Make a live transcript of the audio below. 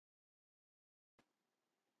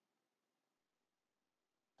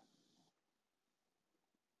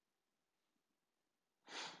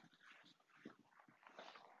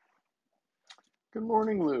Good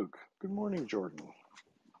morning, Luke. Good morning, Jordan.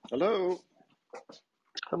 Hello.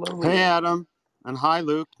 Hello, Leanne. Hey, Adam. And hi,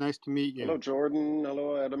 Luke. Nice to meet you. Hello, Jordan.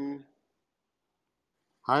 Hello, Adam.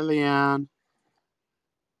 Hi, Leanne.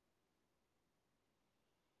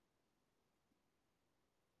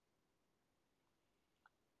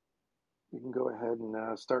 You can go ahead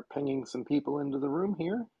and start pinging some people into the room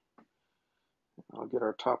here. I'll get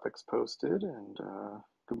our topics posted. And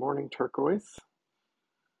good morning, Turquoise.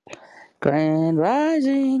 Grand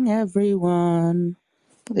rising, everyone.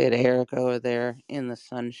 Look at Eric over there in the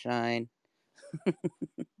sunshine.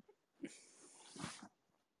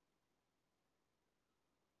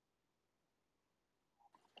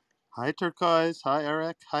 Hi, Turquoise. Hi,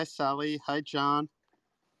 Eric. Hi, Sally. Hi, John.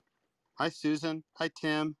 Hi, Susan. Hi,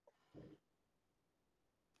 Tim.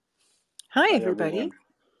 Hi, everybody. Everyone.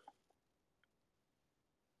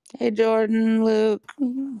 Hey, Jordan, Luke,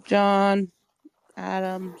 John,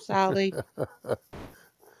 Adam, Sally.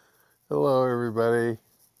 Hello, everybody.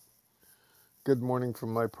 Good morning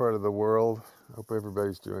from my part of the world. Hope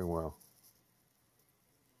everybody's doing well.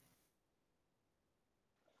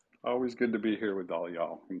 Always good to be here with all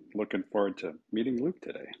y'all. I'm looking forward to meeting Luke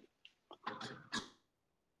today.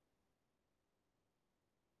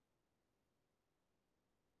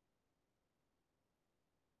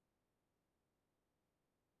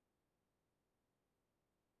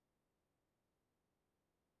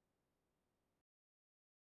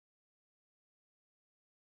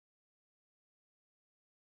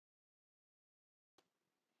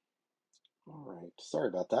 All right. Sorry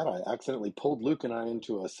about that. I accidentally pulled Luke and I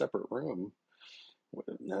into a separate room.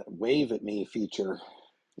 That wave at me feature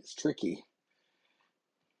is tricky.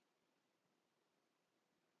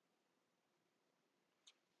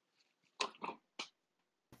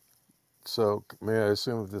 So, may I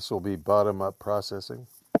assume this will be bottom-up processing?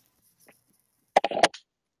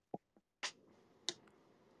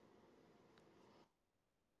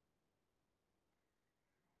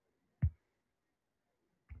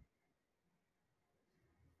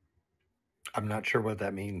 I'm not sure what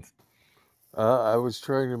that means. I was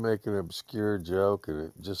trying to make an obscure joke, and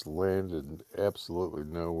it just landed absolutely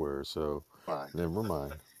nowhere, so Fine. never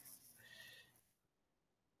mind.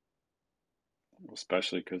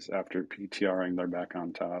 Especially because after PTRing, they're back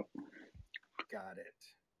on top. Got it.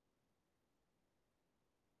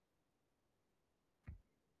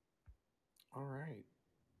 All right.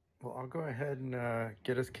 Well, I'll go ahead and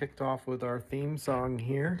get us kicked off with our theme song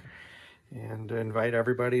here and invite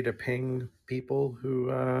everybody to ping people who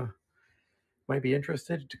might be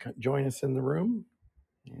interested to join us in the room.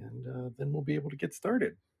 And then we'll be able to get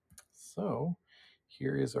started. So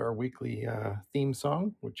here is our weekly theme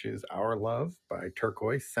song, which is Our Love by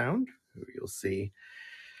Turquoise Sound, who you'll see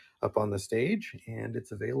up on the stage, and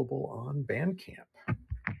it's available on Bandcamp.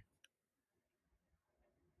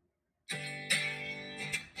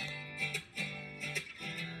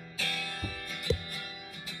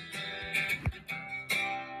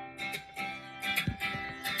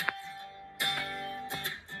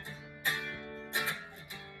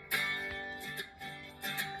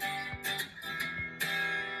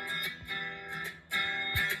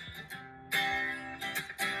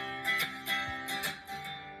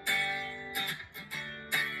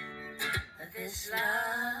 This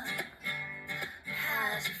love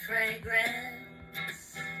has a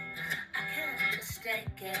fragrance I can't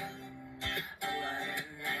mistake it. What a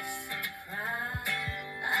nice surprise.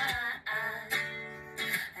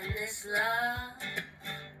 And this love,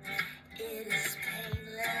 it is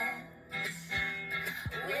painless,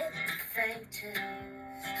 with the faintest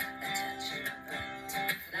a touch of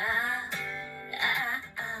butterfly.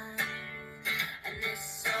 And this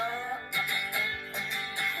soul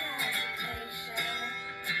has a patience.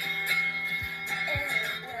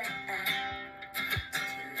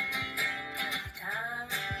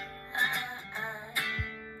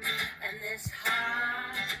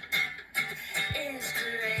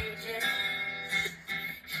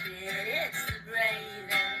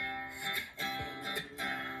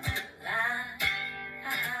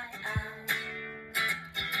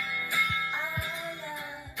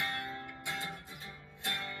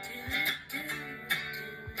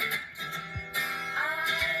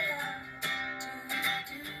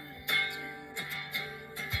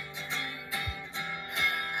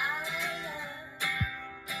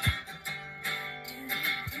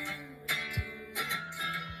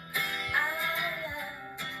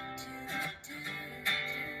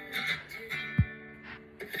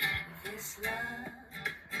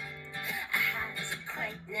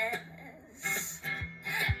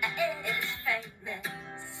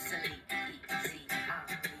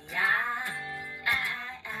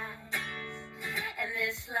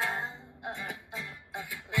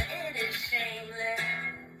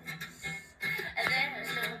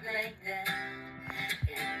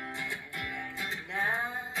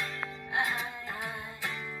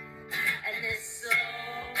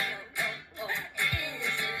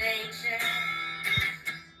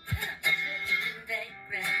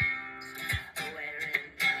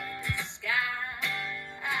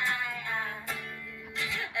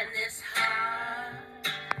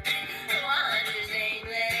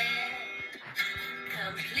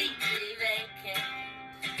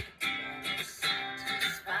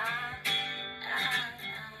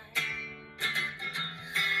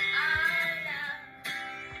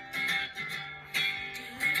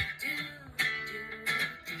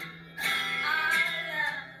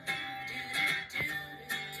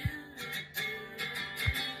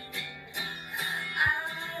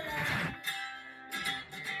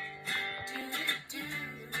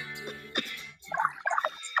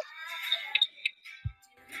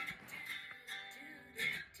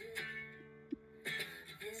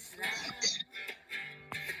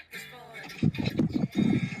 Can't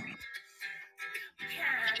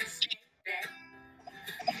escape it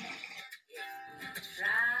if we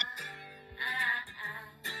try.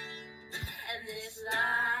 And this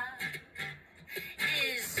love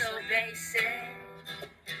is so basic,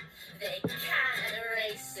 they can't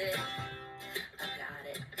erase it. I got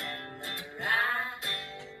it memorized.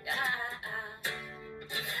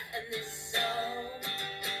 And this soul,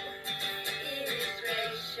 it is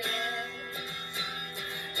gracious,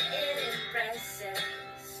 it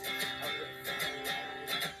embraces with a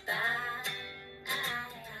lullaby.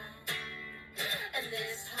 And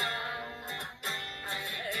this heart,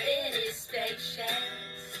 it is spacious,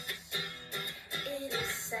 it is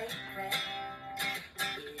sacred,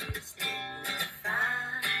 it is dignified.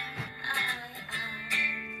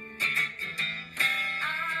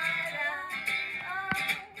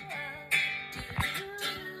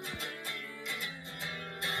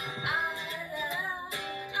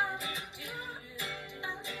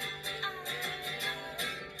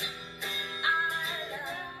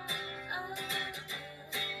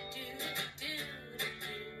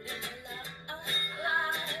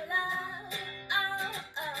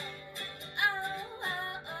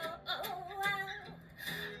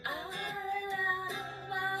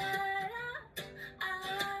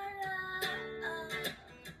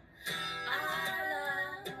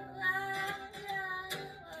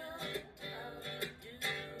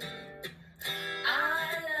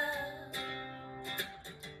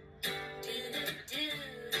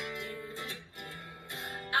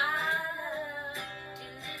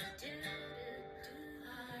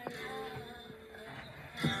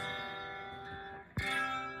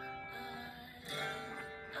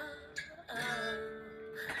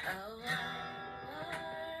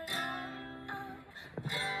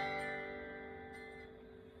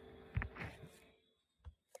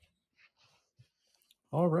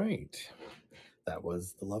 All right. That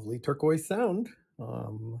was the lovely Turquoise Sound,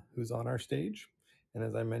 who's on our stage. And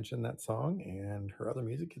as I mentioned, that song and her other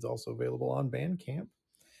music is also available on Bandcamp.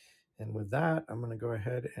 And with that, I'm going to go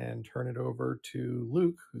ahead and turn it over to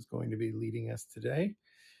Luke, who's going to be leading us today.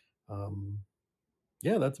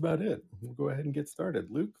 Yeah, that's about it. We'll go ahead and get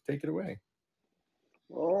started. Luke, take it away.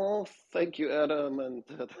 Oh, thank you, Adam, and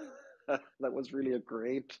that was really a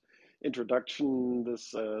great introduction. This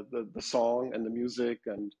the song and the music,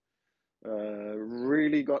 and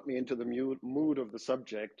really got me into the mood of the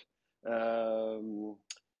subject.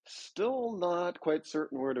 Still not quite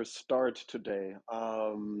certain where to start today,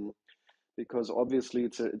 because obviously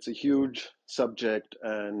it's a huge subject,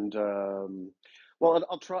 and well,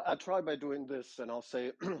 I'll try by doing this, and I'll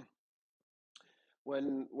say.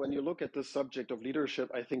 When you look at the subject of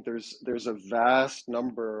leadership, I think there's a vast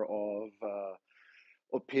number of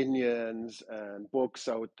opinions and books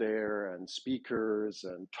out there, and speakers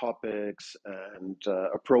and topics and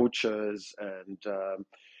approaches, and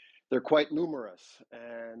they're quite numerous.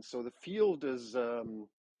 And so the field is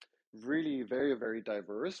really very, very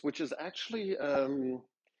diverse, which is actually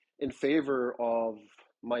in favor of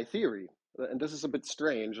my theory. And this is a bit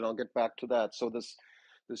strange, and I'll get back to that. So this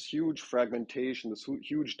huge fragmentation, this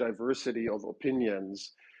huge diversity of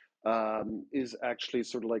opinions is actually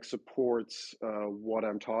sort of like supports what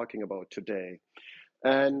I'm talking about today.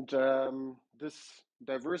 And this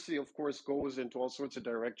diversity, of course, goes into all sorts of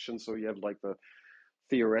directions. So you have like the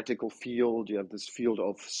theoretical field, you have this field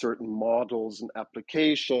of certain models and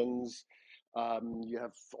applications. You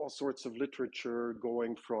have all sorts of literature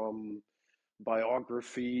going from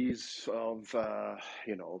biographies of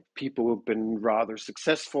people who've been rather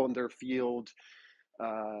successful in their field,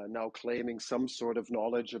 now claiming some sort of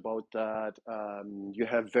knowledge about that. You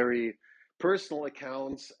have very personal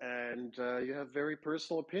accounts, and you have very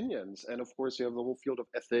personal opinions, and of course you have the whole field of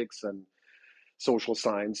ethics and social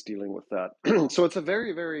science dealing with that. So it's a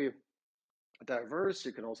very, very diverse,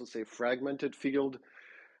 you can also say fragmented field.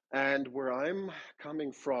 And where I'm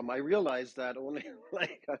coming from, I realized that only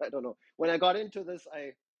like, I don't know, when I got into this,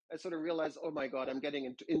 I sort of realized, oh my God, I'm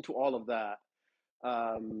getting into all of that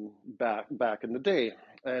back in the day.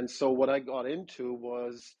 And so what I got into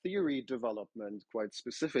was theory development, quite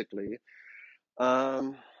specifically,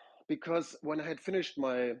 because when I had finished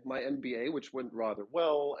my MBA, which went rather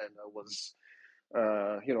well, and I was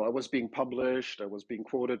I was being published, I was being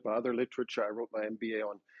quoted by other literature. I wrote my MBA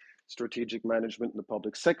on strategic management in the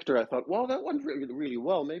public sector. I thought, well, that went really, really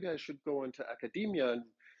well. Maybe I should go into academia and,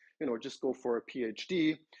 just go for a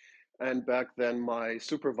PhD. And back then, my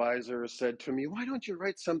supervisor said to me, why don't you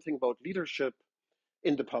write something about leadership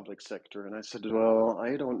in the public sector? And I said, well,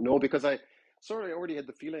 I don't know, because I sort of already had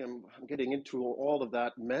the feeling I'm getting into all of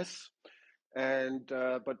that mess. And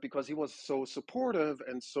but because he was so supportive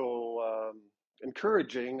and so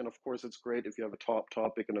encouraging, and of course it's great if you have a top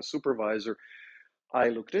topic and a supervisor, I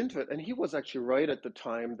looked into it, and he was actually right at the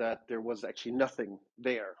time that there was actually nothing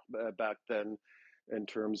there back then in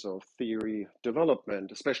terms of theory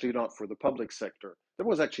development, especially not for the public sector. There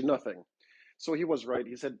was actually nothing. So he was right.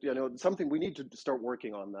 He said, you know, something we need to start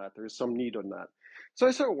working on that. There's some need on that. So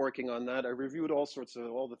I started working on that. I reviewed all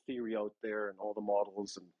the theory out there and all the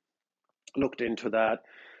models and looked into that.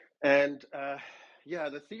 And yeah,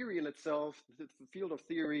 the theory in itself, the field of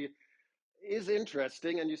theory is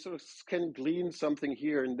interesting, and you sort of can glean something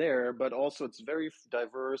here and there, but also it's very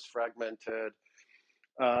diverse, fragmented.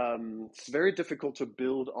 It's very difficult to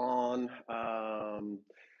build on.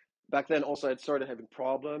 Back then, also, I'd started having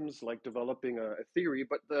problems like developing a theory,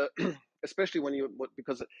 but the especially when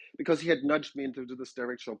because he had nudged me into this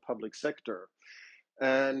direction of public sector.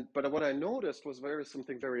 And but what I noticed was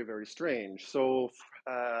something very, very strange. So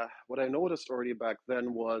what I noticed already back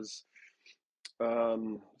then was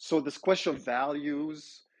so this question of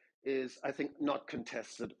values is, I think, not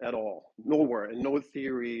contested at all. Nowhere in no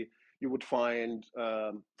theory you would find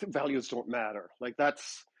values don't matter. Like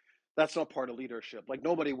that's not part of leadership. Like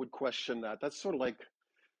nobody would question that. That's sort of like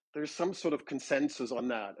there's some sort of consensus on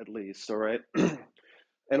that at least. All right.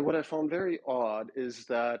 And what I found very odd is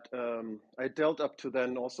that I dealt up to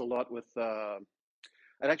then also a lot with. I'd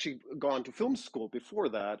actually gone to film school before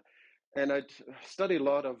that, and I'd studied a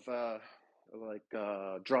lot of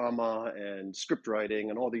drama and script writing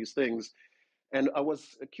and all these things. And I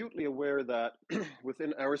was acutely aware that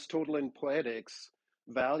within Aristotelian poetics,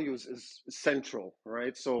 values is central,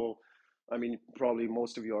 right? So, I mean, probably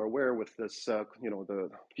most of you are aware with this, the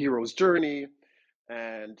hero's journey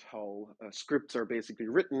and how scripts are basically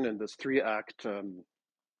written in this 3-act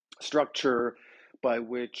structure by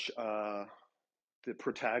which the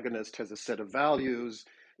protagonist has a set of values,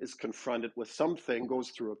 is confronted with something,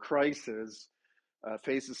 goes through a crisis,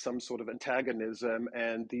 faces some sort of antagonism,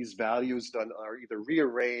 and these values then are either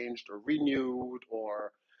rearranged or renewed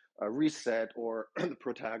or reset, or the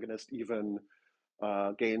protagonist even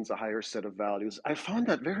gains a higher set of values. I found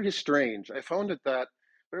that very strange. I found it that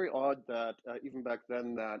very odd that even back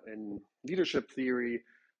then that in leadership theory,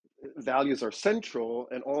 values are central,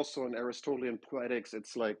 and also in Aristotelian poetics,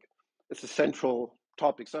 it's a central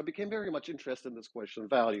topic. So I became very much interested in this question of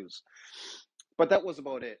values. But that was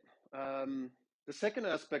about it. The second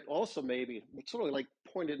aspect also maybe sort of like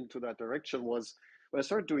pointed into that direction was when I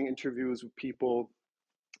started doing interviews with people,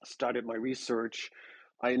 started my research,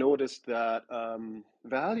 I noticed that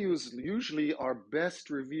values usually are best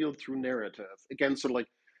revealed through narrative. Again, sort of like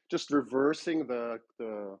just reversing the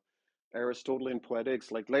Aristotelian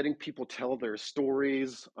poetics, like letting people tell their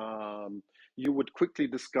stories. You would quickly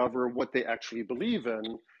discover what they actually believe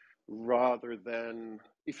in rather than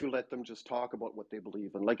if you let them just talk about what they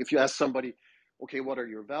believe in. Like if you ask somebody, okay, what are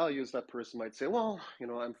your values? That person might say, well,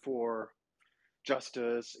 I'm for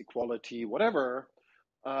justice, equality, whatever.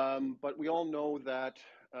 But we all know that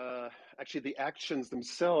actually the actions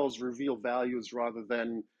themselves reveal values rather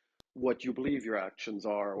than what you believe your actions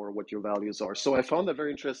are or what your values are. So I found that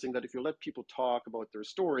very interesting that if you let people talk about their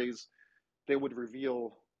stories, they would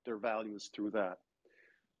reveal their values through that.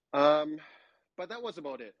 But that was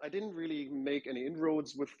about it. I didn't really make any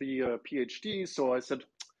inroads with the PhD, so I said,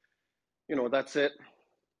 that's it.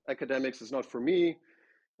 Academics is not for me.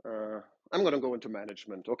 I'm going to go into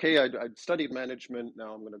management. Okay, I studied management.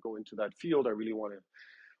 Now I'm going to go into that field. I really want to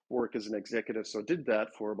work as an executive. So I did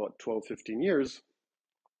that for about 12, 15 years.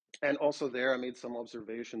 And also there, I made some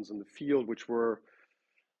observations in the field, which were,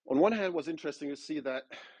 on one hand, was interesting to see that,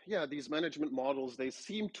 yeah, these management models, they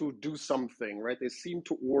seem to do something, right? They seem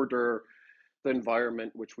to order the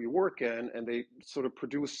environment which we work in, and they sort of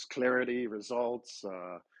produce clarity, results,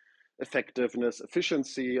 effectiveness,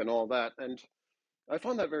 efficiency, and all that. And I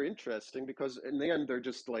found that very interesting because in the end, they're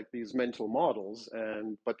just like these mental models,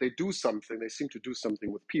 but they do something. They seem to do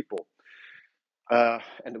something with people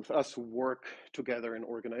and with us who work together in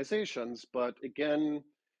organizations. But again,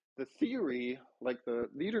 the theory, like the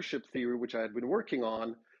leadership theory, which I had been working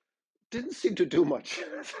on, didn't seem to do much.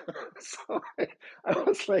 So I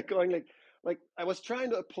was like going like I was trying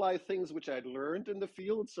to apply things which I'd learned in the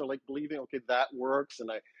field. So like believing, okay, that works, and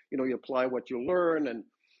you apply what you learn and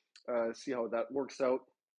see how that works out.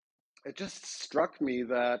 It just struck me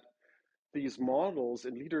that these models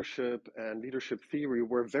in leadership and leadership theory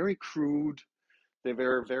were very crude. They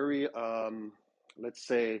were very, let's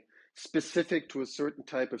say, specific to a certain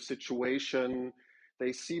type of situation.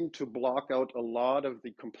 They seemed to block out a lot of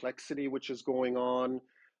the complexity which is going on.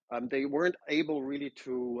 They weren't able really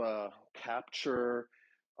to capture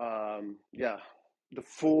yeah, the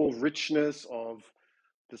full richness of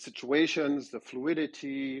the situations, the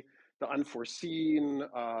fluidity, the unforeseen,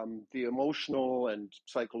 the emotional and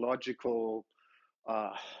psychological,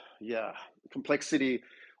 uh, yeah, complexity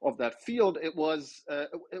of that field. It was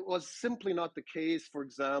simply not the case, for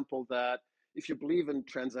example, that if you believe in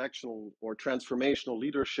transactional or transformational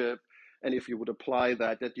leadership, and if you would apply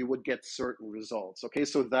that, that you would get certain results. Okay,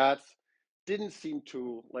 so that didn't seem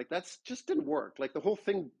to like that's just didn't work. Like the whole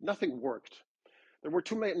thing, nothing worked. There were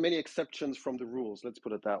too many exceptions from the rules. Let's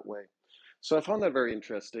put it that way. So I found that very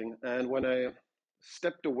interesting. And when I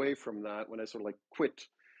stepped away from that, when I sort of like quit,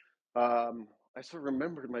 I sort of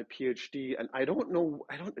remembered my PhD, and I don't know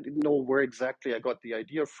where exactly I got the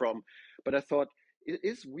idea from, but I thought it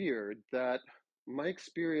is weird that my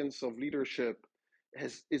experience of leadership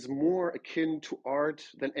is more akin to art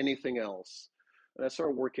than anything else. And I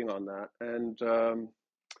started working on that, and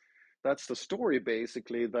that's the story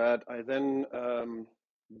basically. That I then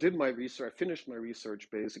did my research. I finished my research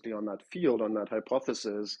basically on that field, on that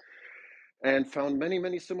hypothesis, and found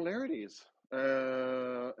many similarities.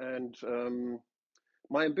 And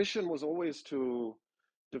my ambition was always to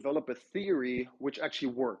develop a theory which actually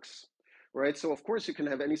works, right? So of course you can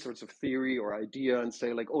have any sorts of theory or idea and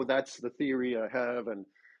say like, oh, that's the theory I have, and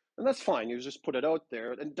that's fine. You just put it out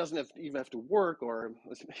there, and it doesn't even have to work. Or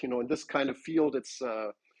in this kind of field, it's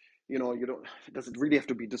you don't, it doesn't really have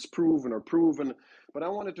to be disproven or proven. But I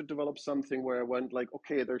wanted to develop something where I went like,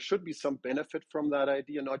 okay, there should be some benefit from that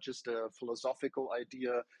idea, not just a philosophical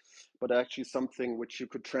idea, but actually something which you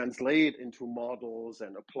could translate into models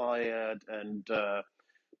and apply it, and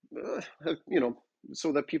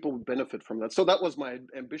so that people would benefit from that. So that was my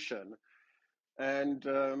ambition, and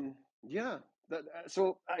yeah,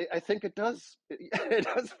 so I think it does it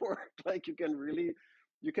does work. Like you can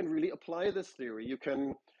really apply this theory. You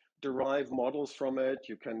can derive models from it.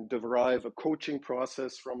 You can derive a coaching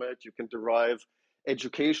process from it. You can derive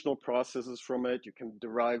educational processes from it. You can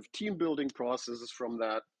derive team building processes from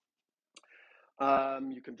that.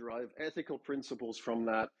 You can derive ethical principles from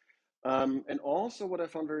that. And also what I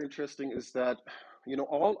found very interesting is that,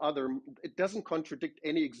 it doesn't contradict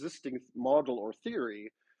any existing model or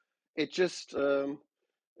theory. It just,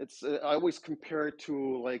 I always compare it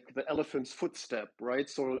to like the elephant's footstep, right?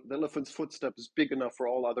 So the elephant's footstep is big enough for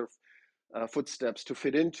all other footsteps to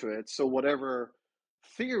fit into it. So whatever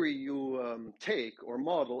theory you take or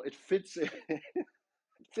model, it fits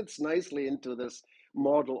fits nicely into this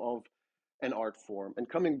model of an art form. And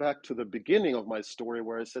coming back to the beginning of my story,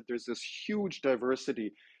 where I said there's this huge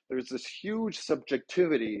diversity, there's this huge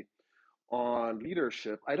subjectivity on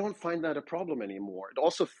leadership, I don't find that a problem anymore. It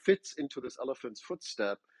also fits into this elephant's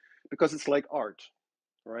footstep because it's like art,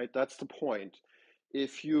 right? That's the point.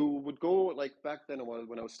 If you would go like back then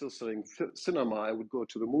when I was still studying cinema, I would go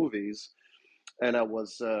to the movies, and I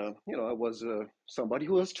was, somebody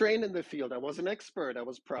who was trained in the field. I was an expert. I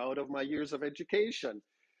was proud of my years of education.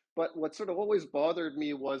 But what sort of always bothered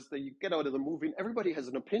me was that you get out of the movie and everybody has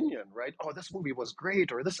an opinion, right? Oh, this movie was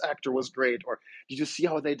great, or this actor was great, or did you see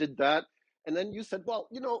how they did that? And then you said, well,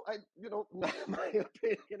 my opinion,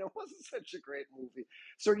 it wasn't such a great movie.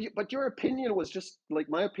 So, but your opinion was just like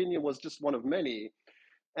my opinion was just one of many,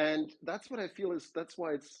 and that's what I feel is that's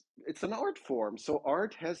why it's an art form. So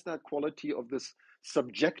art has that quality of this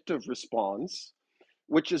subjective response,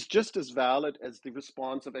 which is just as valid as the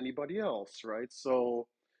response of anybody else, right? So,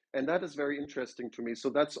 and that is very interesting to me. So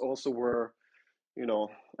that's also where,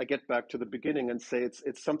 I get back to the beginning and say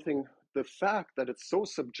it's something. The fact that it's so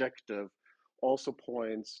subjective also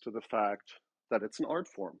points to the fact that it's an art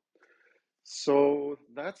form. So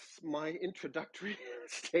that's my introductory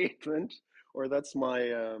statement, or that's my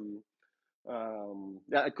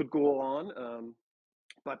yeah, I could go on,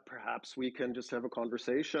 but perhaps we can just have a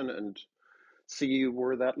conversation and see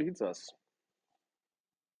where that leads us.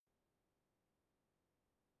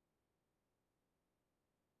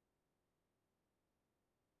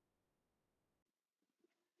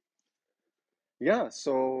 Yeah,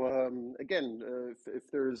 so again, if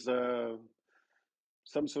there's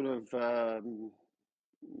some sort of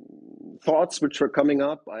thoughts which are coming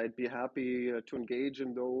up, I'd be happy to engage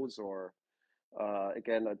in those, or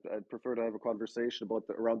again, I'd prefer to have a conversation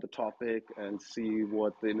around the topic and see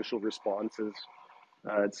what the initial response is,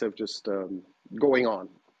 instead of just going on.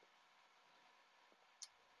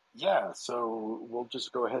 Yeah, so we'll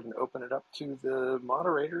just go ahead and open it up to the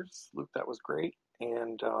moderators. Luke, that was great.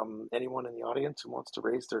 And anyone in the audience who wants to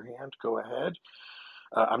raise their hand, go ahead.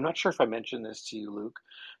 I'm not sure if I mentioned this to you, Luke,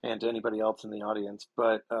 and to anybody else in the audience,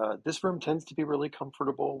 but this room tends to be really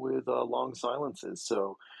comfortable with long silences.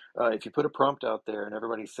 So if you put a prompt out there and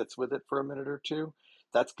everybody sits with it for a minute or two,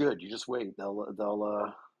 That's good. You just wait.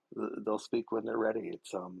 They'll speak when they're ready.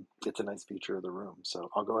 It's a nice feature of the room. So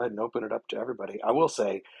I'll go ahead and open it up to everybody. I will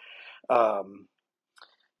say, um,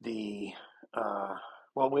 the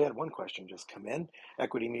well, we had one question just come in.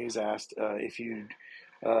 Equity Muse asked if you'd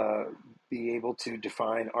be able to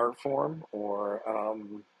define art form, or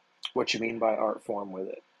what you mean by art form with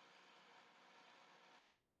it.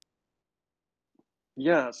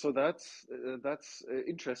 Yeah, so that's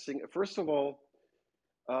interesting. First of all,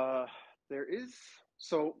 there is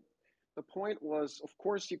so the point was, of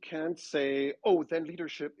course, you can't say, oh, then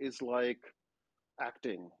leadership is like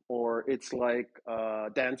acting, or it's like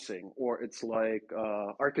dancing, or it's like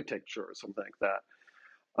architecture, or something like that.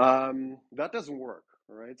 That doesn't work,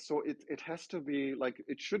 right? So it has to be like,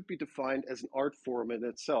 it should be defined as an art form in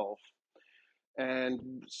itself.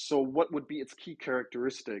 And so what would be its key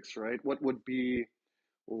characteristics, right? What would be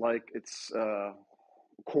like its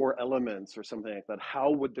core elements or something like that?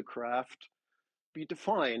 How would the craft be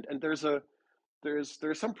defined? And there's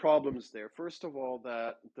some problems there. First of all,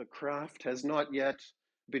 that the craft has not yet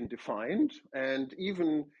been defined, and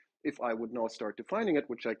even if I would now start defining it,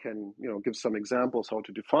 which I can, give some examples how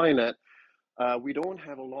to define it, we don't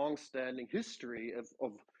have a long-standing history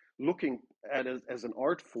of looking at it as an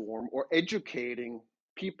art form or educating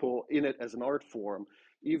people in it as an art form.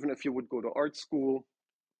 Even if you would go to art school,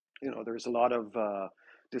 there's a lot of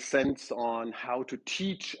dissents on how to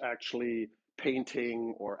teach actually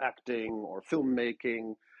painting or acting or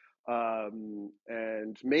filmmaking.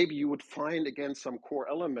 And maybe you would find again some core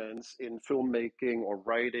elements in filmmaking or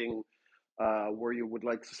writing, where you would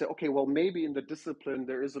like to say, okay, well, maybe in the discipline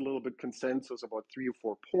there is a little bit consensus about 3 or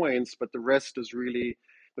 4 points, but the rest is really,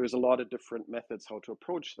 there's a lot of different methods how to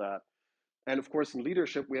approach that. And of course, in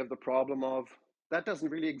leadership, we have the problem of that doesn't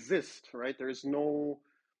really exist, right? There is no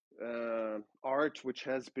art which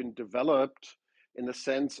has been developed in the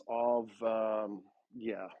sense of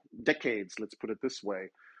decades, let's put it this way.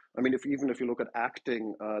 I mean, even if you look at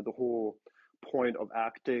acting, the whole point of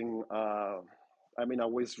acting, I mean,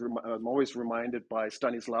 I'm always reminded by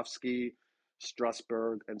Stanislavski,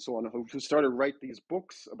 Strasberg, and so on, who started to write these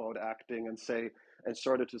books about acting and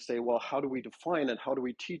started to say, well, how do we define it? How do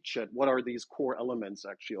we teach it? What are these core elements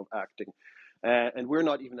actually of acting? And we're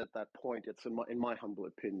not even at that point. It's in my humble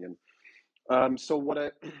opinion. So what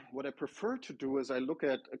I prefer to do is I look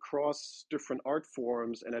at across different art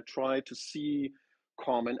forms and I try to see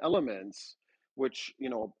common elements, which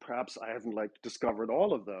perhaps I haven't discovered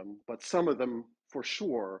all of them, but some of them for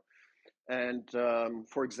sure. And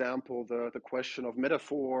for example, the question of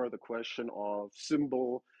metaphor, the question of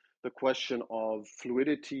symbol, the question of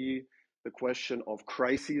fluidity, the question of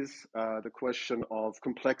crises, the question of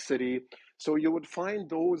complexity. So you would find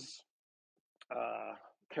those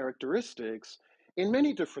characteristics in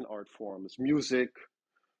many different art forms: music,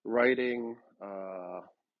 writing,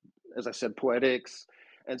 as I said, poetics,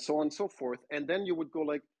 and so on and so forth. And then you would go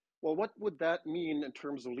like, well, what would that mean in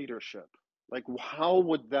terms of leadership? Like, how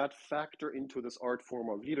would that factor into this art form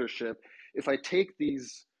of leadership if I take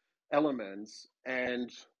these elements and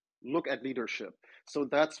look at leadership? So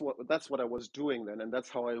that's what I was doing then, and that's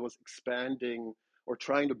how I was expanding or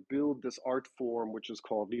trying to build this art form, which is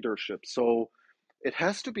called leadership. So it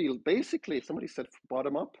has to be basically, somebody said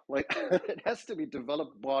bottom up, like it has to be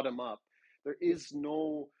developed bottom up. There is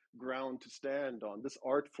no ground to stand on. This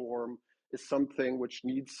art form is something which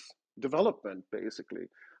needs development, basically.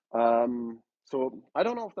 So I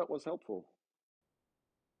don't know if that was helpful.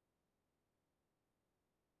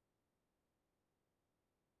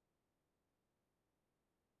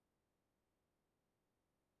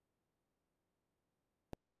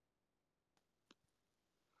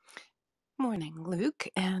 Morning, Luke,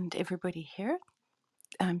 and everybody here.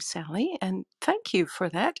 I'm Sally, and thank you for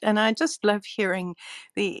that. And I just love hearing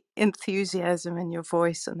the enthusiasm in your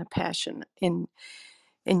voice and the passion in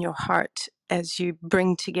your heart as you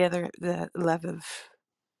bring together the love of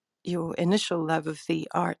your initial love of the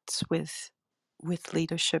arts with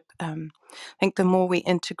leadership. I think the more we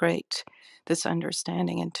integrate this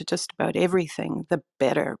understanding into just about everything, the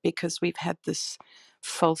better, because we've had this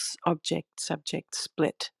false object-subject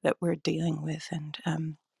split that we're dealing with.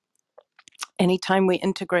 And anytime we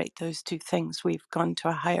integrate those two things, we've gone to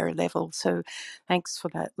a higher level. So thanks for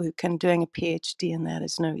that, Luke. And doing a PhD in that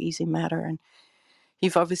is no easy matter. And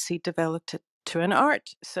you've obviously developed it to an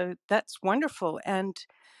art. So that's wonderful. And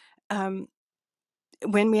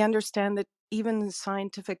when we understand that even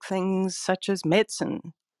scientific things such as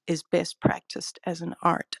medicine is best practiced as an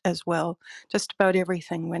art as well, just about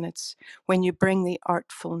everything, when you bring the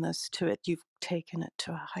artfulness to it, you've taken it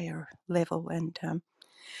to a higher level. And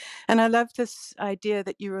And I love this idea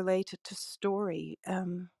that you relate it to story.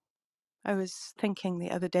 I was thinking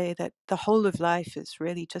the other day that the whole of life is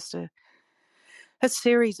really just a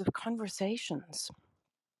series of conversations.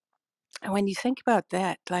 And when you think about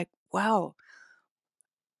that, like, wow,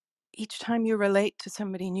 each time you relate to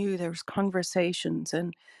somebody new, there's conversations.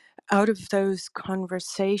 And out of those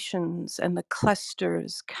conversations and the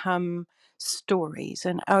clusters come stories.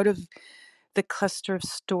 And out of the cluster of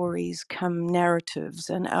stories come narratives.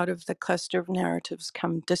 And out of the cluster of narratives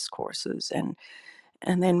come discourses. And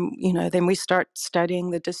then, then we start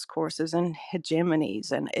studying the discourses and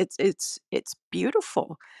hegemonies. And it's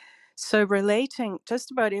beautiful. So relating just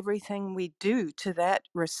about everything we do to that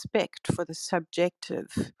respect for the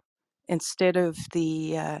subjective instead of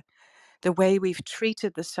the way we've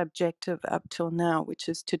treated the subjective up till now, which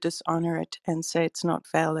is to dishonor it and say it's not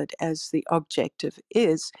valid as the objective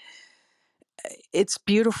is, it's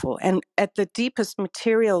beautiful. And at the deepest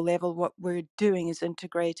material level, what we're doing is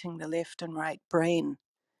integrating the left and right brain.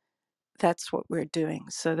 That's what we're doing.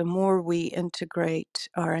 So the more we integrate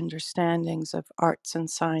our understandings of arts and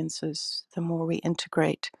sciences, the more we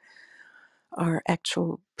integrate our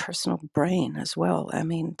actual personal brain as well. I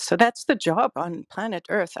mean, so that's the job on planet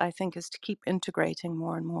Earth, I think, is to keep integrating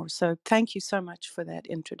more and more. So thank you so much for that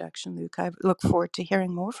introduction, Luke. I look forward to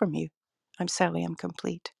hearing more from you. I'm Sally, I'm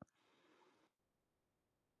complete.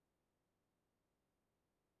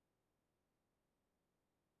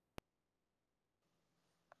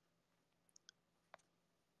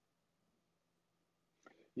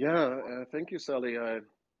 Yeah, thank you, Sally.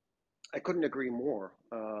 I couldn't agree more,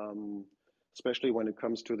 especially when it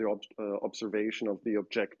comes to the observation of the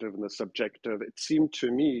objective and the subjective. It seemed to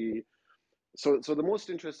me, so the most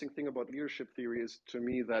interesting thing about leadership theory is to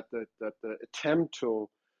me that the attempt to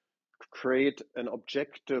create an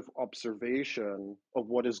objective observation of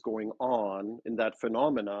what is going on in that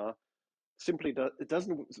phenomena simply it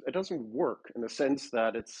doesn't work in the sense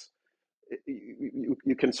that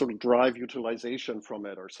you can sort of drive utilization from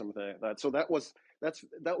it or something like that. So that's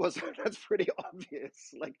pretty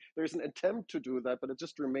obvious. Like there's an attempt to do that, but it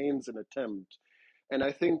just remains an attempt. And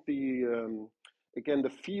I think again, the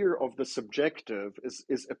fear of the subjective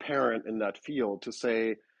is apparent in that field to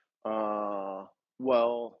say,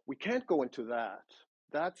 well, we can't go into that.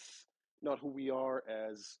 That's not who we are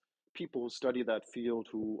as people who study that field,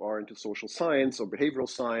 who are into social science or behavioral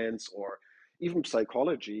science or even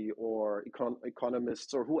psychology or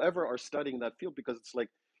economists or whoever are studying that field, because it's like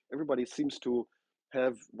everybody seems to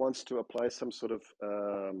wants to apply some sort of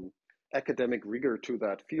academic rigor to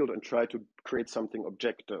that field and try to create something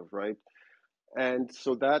objective, right? And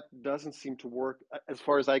so that doesn't seem to work as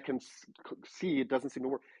far as I can see. It doesn't seem to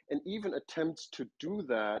work. And even attempts to do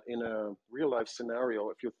that in a real life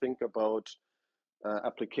scenario, if you think about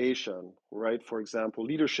application, right? For example,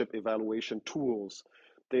 leadership evaluation tools,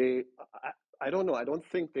 I don't know, I don't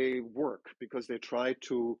think they work because they try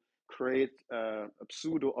to create a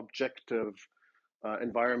pseudo objective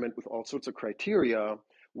environment with all sorts of criteria,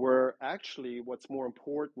 where actually what's more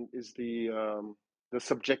important is the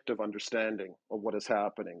subjective understanding of what is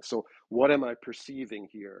happening. So what am I perceiving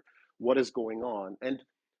here? What is going on? And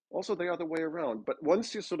also the other way around. But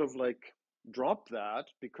once you sort of like drop that,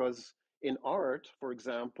 because in art, for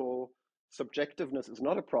example, subjectiveness is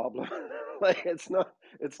not a problem. Like it's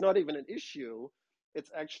not even an issue.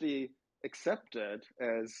 It's actually accepted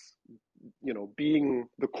as, being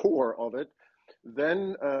the core of it.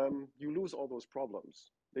 Then you lose all those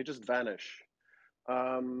problems. They just vanish,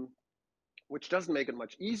 which doesn't make it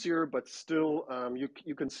much easier, but still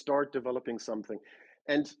you can start developing something.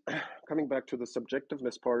 And coming back to the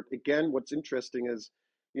subjectiveness part, again, what's interesting is,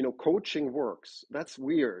 coaching works. That's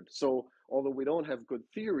weird. So although we don't have good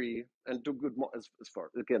theory and do good, as far,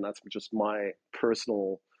 again, that's just my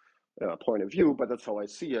personal point of view, but that's how I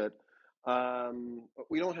see it.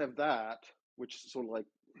 We don't have that, which sort of like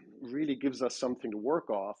really gives us something to work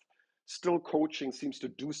off. Still, coaching seems to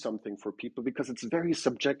do something for people because it's very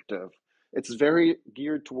subjective. It's very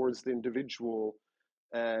geared towards the individual,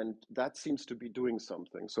 and that seems to be doing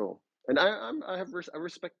something. So, and I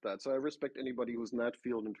respect that. So I respect anybody who's in that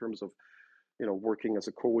field in terms of, working as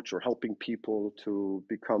a coach or helping people to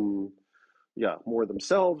become, more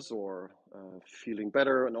themselves or feeling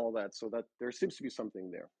better and all that. So that there seems to be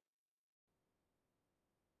something there.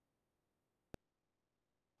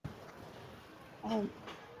 Um,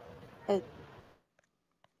 uh,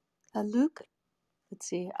 Luke, let's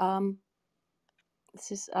see.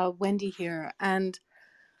 This is Wendy here, and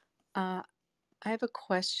I have a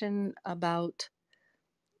question about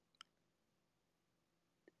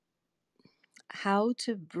how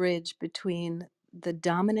to bridge between the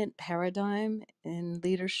dominant paradigm in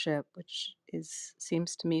leadership, which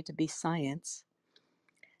seems to me to be science,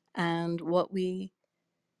 and what we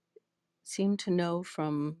seem to know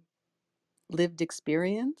from lived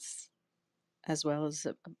experience, as well as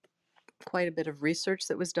quite a bit of research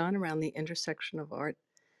that was done around the intersection of art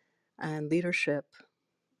and leadership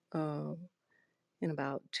uh, in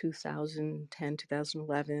about 2010,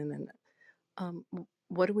 2011. And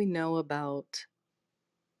what do we know about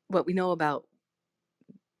what we know about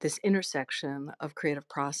this intersection of creative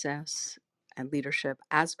process and leadership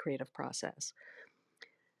as creative process?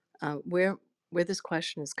 Where this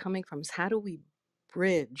question is coming from is, how do we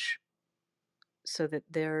bridge so that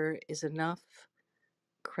there is enough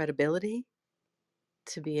credibility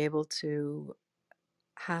to be able to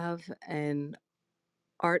have an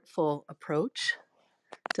artful approach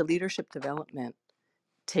to leadership development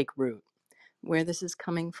take root? Where this is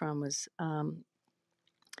coming from was, and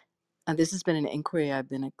this has been an inquiry I've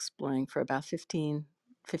been exploring for about 15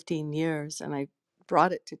 years, and I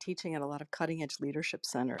brought it to teaching at a lot of cutting edge leadership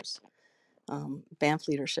centers. Banff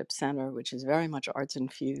Leadership Center, which is very much arts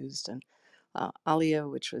infused, and ALIA,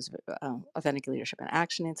 which was Authentic Leadership and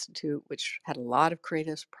Action Institute, which had a lot of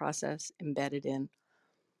creative process embedded in.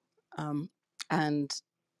 And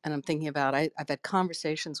I'm thinking about, I've had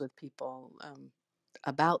conversations with people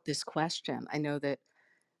about this question. I know that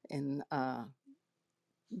in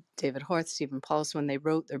David Horth, Stephen Paulus, when they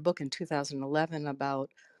wrote their book in 2011 about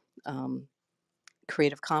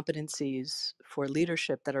creative competencies for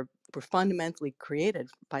leadership that were fundamentally created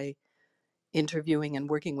by interviewing and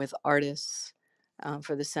working with artists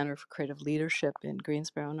for the Center for Creative Leadership in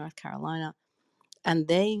Greensboro, North Carolina. And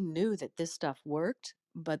they knew that this stuff worked,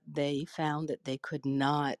 but they found that they could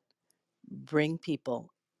not bring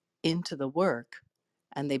people into the work.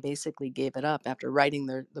 And they basically gave it up after writing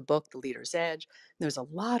the book, The Leader's Edge. There was a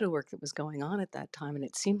lot of work that was going on at that time, and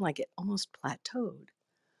it seemed like it almost plateaued.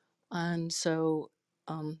 And so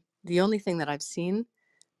the only thing that I've seen,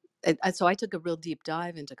 so I took a real deep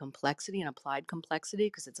dive into complexity and applied complexity,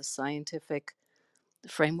 because it's a scientific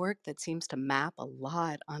framework that seems to map a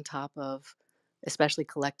lot on top of especially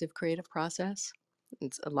collective creative process.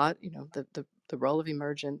 It's a lot, the role of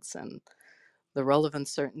emergence and the role of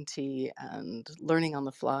uncertainty and learning on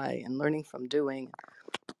the fly and learning from doing.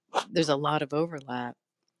 There's a lot of overlap,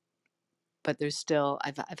 but there's still,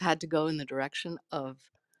 I've had to go in the direction of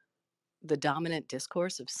the dominant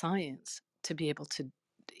discourse of science to be able to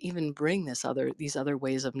even bring these other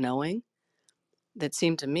ways of knowing that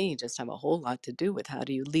seem to me just have a whole lot to do with how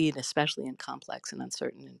do you lead, especially in complex and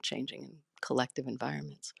uncertain and changing and collective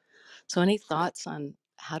environments. So any thoughts on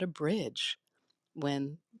how to bridge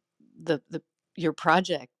when the your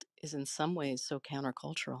project is in some ways so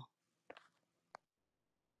countercultural?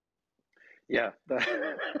 Yeah,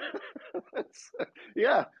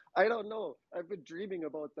 yeah. I don't know. I've been dreaming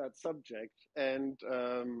about that subject, and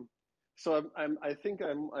so I think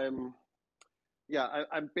yeah,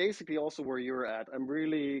 I'm basically also where you're at. I'm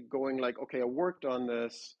really going like, okay, I worked on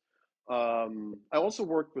this. I also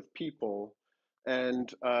worked with people,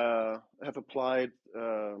 and have applied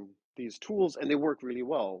these tools, and they work really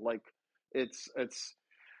well. Like, it's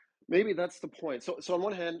maybe that's the point. So on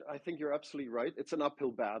one hand, I think you're absolutely right. It's an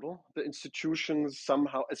uphill battle. The institutions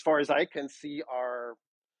somehow, as far as I can see, are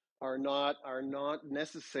not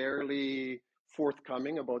necessarily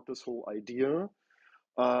forthcoming about this whole idea.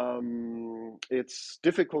 It's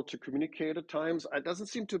difficult to communicate at times. It doesn't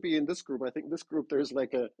seem to be in this group. I think this group there's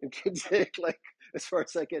like a intrinsic, like, as far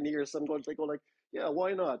as I can hear, sometimes they go like, yeah,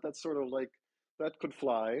 why not? That's sort of like, that could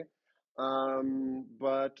fly.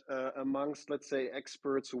 But amongst, let's say,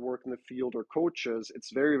 experts who work in the field or coaches,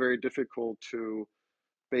 it's very, very difficult to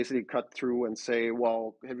basically cut through and say,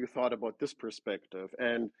 well, have you thought about this perspective?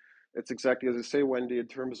 And it's exactly as you say, Wendy, in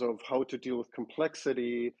terms of how to deal with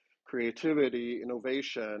complexity, creativity,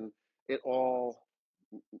 innovation, it all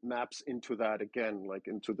maps into that again, like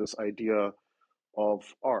into this idea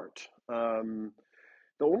of art. The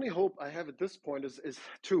only hope I have at this point is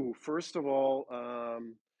two. First of all,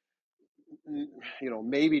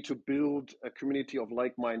 maybe to build a community of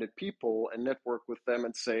like-minded people and network with them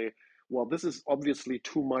and say, well, this is obviously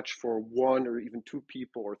too much for one or even two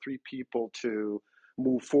people or three people to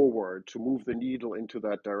move forward, to move the needle into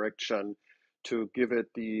that direction, to give it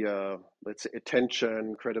the, let's say,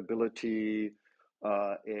 attention, credibility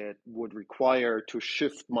it would require to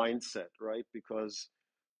shift mindset, right? Because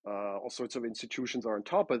all sorts of institutions are on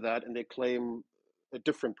top of that, and they claim a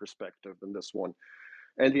different perspective than this one.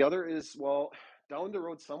 And the other is, well, down the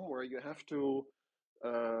road somewhere, you have to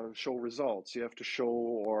show results. You have to show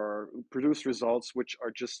or produce results which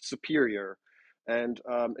are just superior. And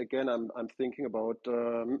again, I'm thinking about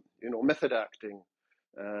method acting,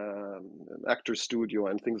 actor studio,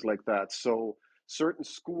 and things like that. So certain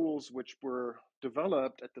schools which were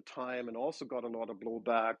developed at the time and also got a lot of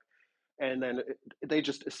blowback, and then they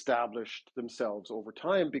just established themselves over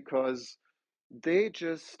time because they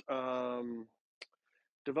just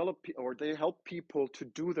develop or they help people to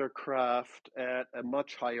do their craft at a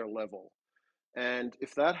much higher level. And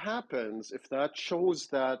if that happens, if that shows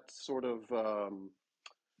that sort of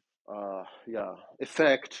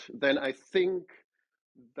effect, then I think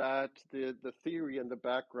that the theory and the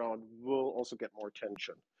background will also get more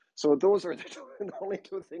attention. So those are the only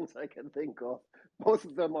two things I can think of. Both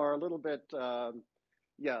of them are a little bit, both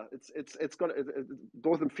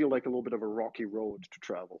of them feel like a little bit of a rocky road to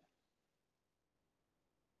travel.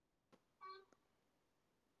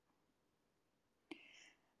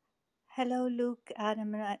 Hello, Luke,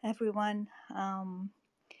 Adam, and everyone.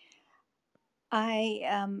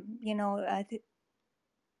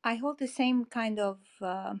 I hold the same kind of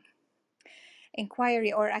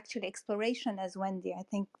inquiry, or actually exploration, as Wendy. I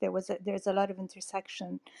think there's a lot of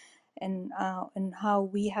intersection in how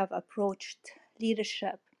we have approached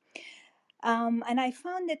leadership. And I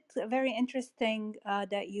found it very interesting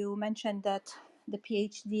that you mentioned that the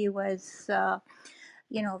PhD was,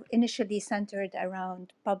 initially centered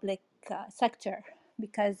around public sector,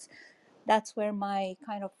 because that's where my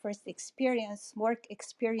kind of first work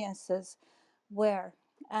experiences were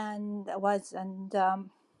and was, and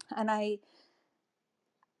I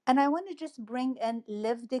want to just bring in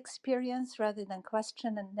lived experience rather than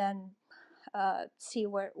question, and then see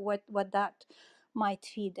what that might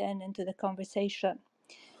feed into the conversation.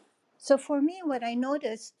 So for me, what I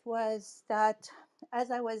noticed was that as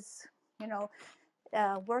I was,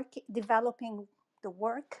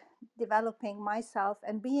 developing myself,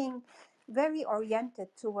 and being very oriented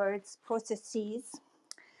towards processes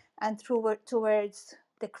and towards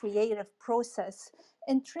the creative process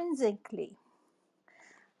intrinsically,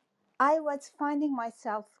 I was finding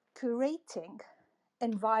myself curating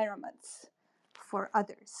environments for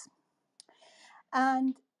others.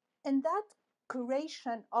 And in that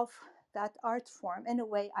curation of that art form, in a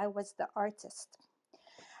way, I was the artist.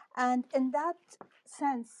 And in that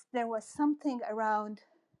sense, there was something around,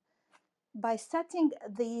 by setting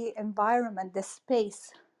the environment, the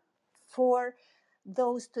space for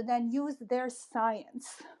those to then use their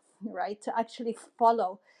science, right, to actually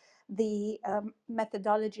follow the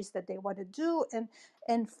methodologies that they want to do, and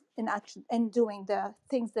in action, and doing the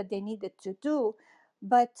things that they needed to do,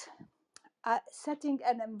 but setting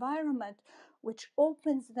an environment which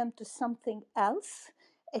opens them to something else,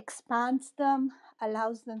 expands them,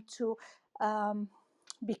 allows them to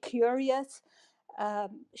be curious,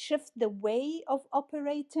 shift the way of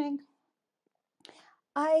operating.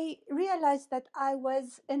 I realized that I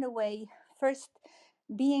was, in a way, first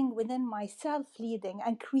being within myself leading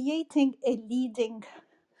and creating a leading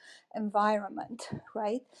environment,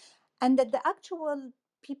 right? And that the actual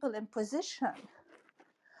people in position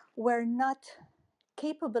were not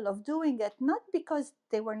capable of doing it, not because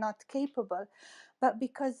they were not capable, but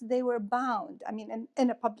because they were bound. I mean, in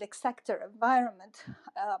a public sector environment,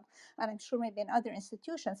 and I'm sure maybe in other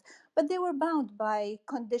institutions, but they were bound by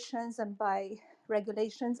conditions and by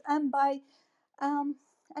regulations and by an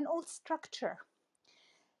old structure.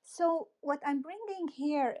 So what I'm bringing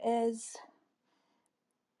here is,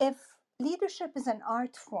 if leadership is an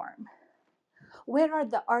art form, where are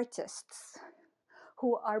the artists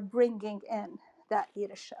who are bringing in that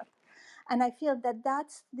leadership? And I feel that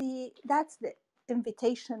that's the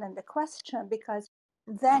invitation and the question, because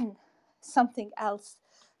then something else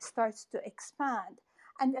starts to expand.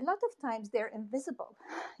 And a lot of times they're invisible,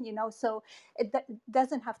 so it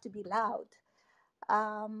doesn't have to be loud.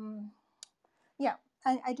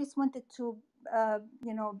 I just wanted to,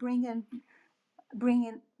 bring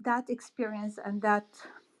in that experience and that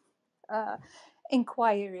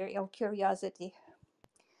inquiry or curiosity.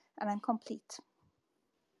 And I'm complete.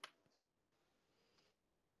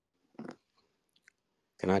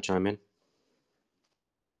 Can I chime in?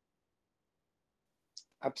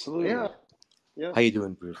 Absolutely. Yeah. How you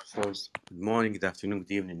doing, professors? Good morning, good afternoon,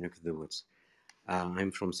 good evening, neck of the woods.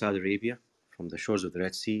 I'm from Saudi Arabia, from the shores of the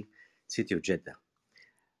Red Sea, city of Jeddah.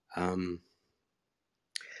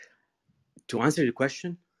 To answer your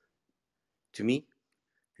question, to me,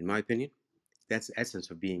 in my opinion, that's the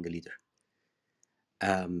essence of being a leader.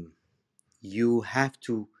 You have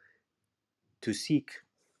to seek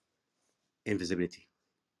invisibility,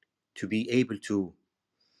 to be able to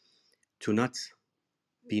not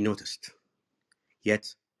be noticed,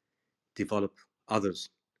 yet develop others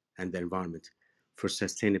and the environment for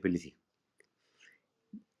sustainability.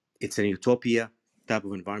 It's an utopia type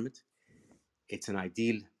of environment. It's an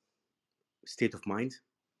ideal state of mind,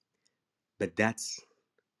 but that's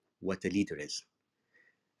what a leader is.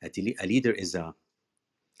 A leader is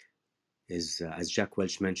as Jack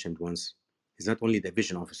Welch mentioned once, is not only the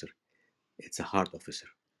vision officer, it's a heart officer.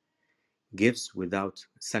 Gives without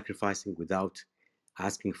sacrificing, without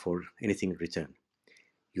asking for anything in return.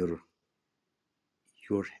 Your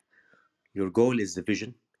goal is the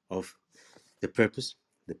vision of the purpose.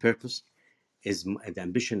 The purpose is the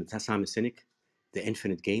ambition, that's Simon Sinek, the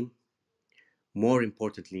infinite game, more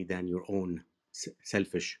importantly than your own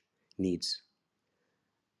selfish needs.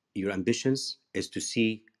 Your ambitions is to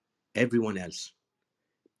see everyone else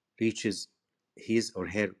reaches his or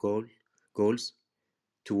her goals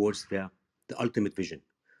towards the ultimate vision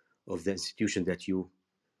of the institution that you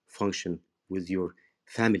function with your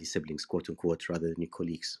family siblings, quote unquote, rather than your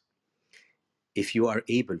colleagues. If you are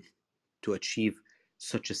able to achieve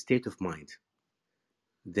such a state of mind,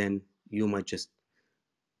 then you might just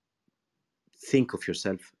think of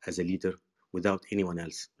yourself as a leader without anyone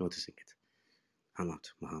else noticing it. I'm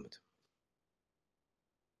out, Mohammed.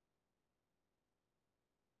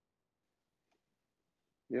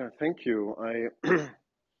 Yeah, thank you. I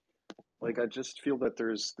just feel that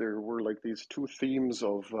there were like these two themes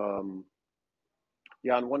of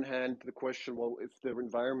yeah, on one hand, the question, well, if the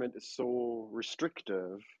environment is so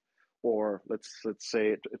restrictive, or let's say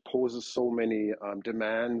it poses so many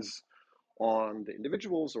demands on the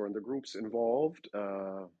individuals or on the groups involved,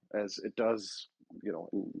 as it does,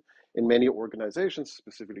 in many organizations,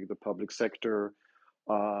 specifically the public sector.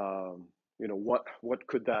 What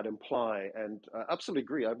could that imply? And I absolutely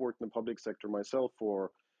agree. I've worked in the public sector myself for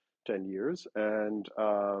 10 years, and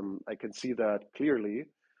I can see that clearly.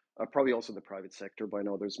 Probably also the private sector. By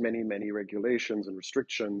now, there's many regulations and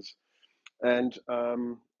restrictions. And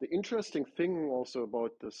the interesting thing also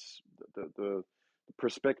about this, the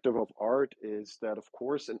perspective of art is that, of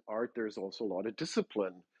course, in art, there's also a lot of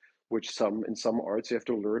discipline, which in some arts you have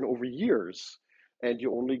to learn over years. And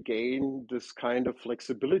you only gain this kind of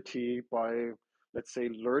flexibility by, let's say,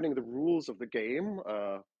 learning the rules of the game.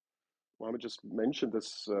 Mohammed just mentioned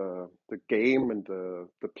this, the game and the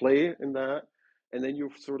play in that. And then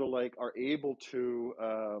you sort of like are able to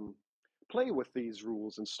play with these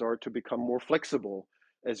rules and start to become more flexible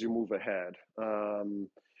as you move ahead.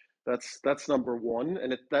 That's number one,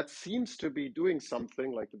 and that seems to be doing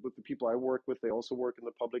something. Like with the people I work with, they also work in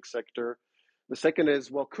the public sector. The second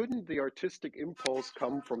is, well, couldn't the artistic impulse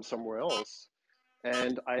come from somewhere else?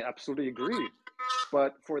 And I absolutely agree.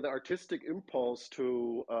 But for the artistic impulse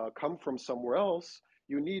to come from somewhere else,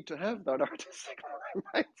 you need to have that artistic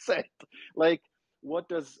mindset. Like, what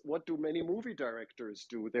do many movie directors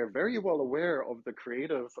do? They're very well aware of the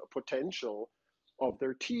creative potential of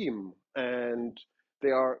their team, and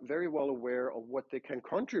they are very well aware of what they can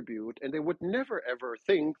contribute, and they would never ever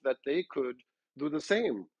think that they could do the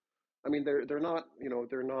same. I mean, they're not,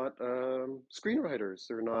 they're not screenwriters,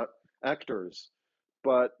 they're not actors,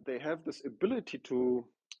 but they have this ability to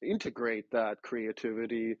integrate that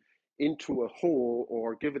creativity into a whole,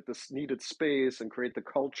 or give it this needed space and create the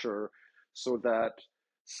culture, so that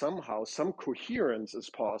somehow some coherence is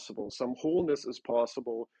possible, some wholeness is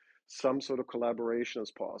possible, some sort of collaboration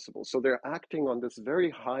is possible. So they're acting on this very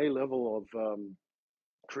high level of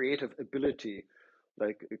creative ability,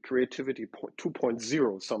 like creativity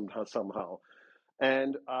 2.0 somehow.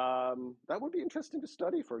 And that would be interesting to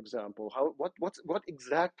study, for example, what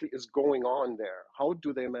exactly is going on there? How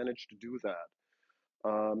do they manage to do that?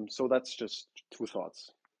 So that's just two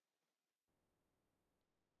thoughts.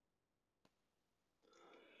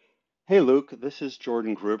 Hey, Luke, this is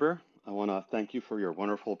Jordan Gruber. I want to thank you for your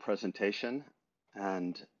wonderful presentation.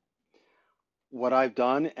 And what I've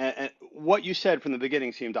done, and what you said from the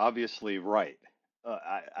beginning seemed obviously right.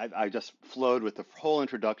 I just flowed with the whole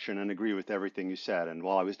introduction and agree with everything you said. And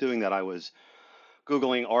while I was doing that, I was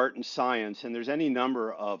Googling art and science, and there's any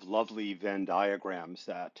number of lovely Venn diagrams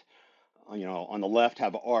that, on the left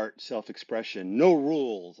have art, self-expression, no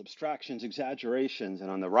rules, abstractions, exaggerations, and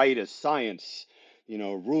on the right is science.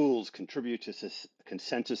 Rules contribute to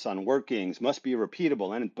consensus on workings, must be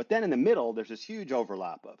repeatable. But then in the middle, there's this huge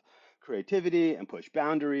overlap of creativity and push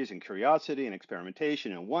boundaries and curiosity and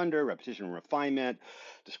experimentation and wonder, repetition and refinement,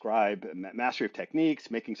 describe mastery of techniques,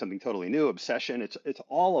 making something totally new, obsession. It's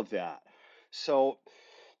all of that. So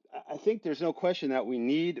I think there's no question that we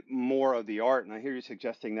need more of the art, and I hear you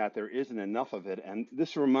suggesting that there isn't enough of it. And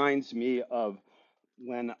this reminds me of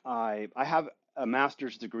when I have a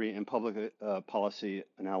master's degree in public policy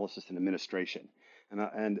analysis and administration.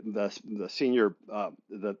 and the senior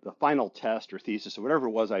the final test or thesis or whatever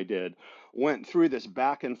it was I did went through this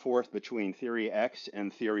back and forth between theory X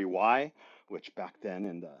and theory Y, which back then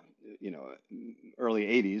in the early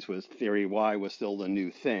 80s was theory Y was still the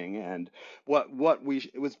new thing. And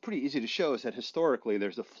it was pretty easy to show is that historically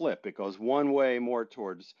there's a flip. It goes one way more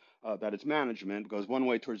towards that it's management, goes one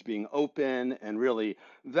way towards being open and really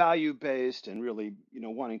value based and really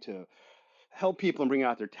wanting to help people and bring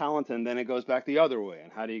out their talent, and then it goes back the other way.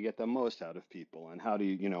 And how do you get the most out of people? And how do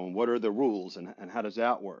what are the rules, and how does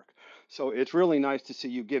that work? So it's really nice to see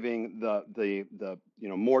you giving the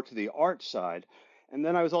more to the art side. And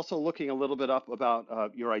then I was also looking a little bit up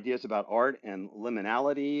about your ideas about art and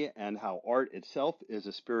liminality and how art itself is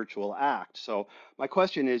a spiritual act. So my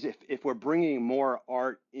question is, if we're bringing more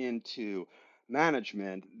art into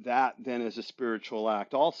management, that then is a spiritual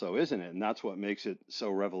act also, isn't it? And that's what makes it so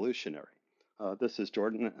revolutionary. This is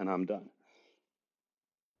Jordan, and I'm done.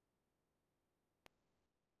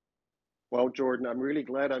 Well, Jordan, I'm really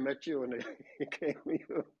glad I met you and it came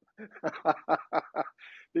you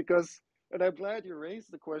because, and I'm glad you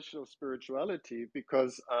raised the question of spirituality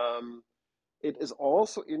because it is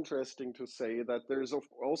also interesting to say that there's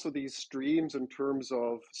also these streams in terms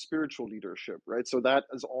of spiritual leadership, right? So that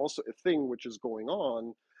is also a thing which is going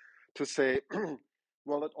on to say,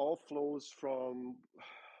 well, it all flows from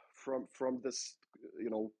this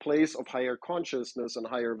place of higher consciousness and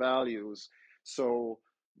higher values. So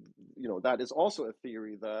that is also a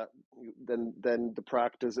theory that then the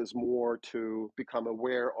practice is more to become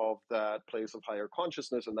aware of that place of higher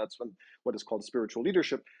consciousness, and that's what is called spiritual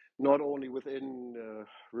leadership, not only within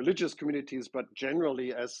religious communities but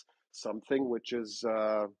generally as something which is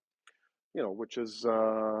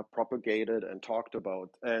propagated and talked about.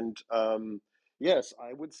 And yes,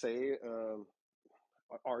 I would say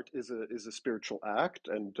art is a spiritual act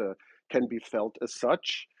and can be felt as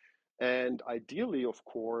such. And ideally, of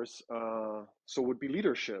course, so would be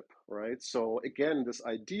leadership, right? So again, this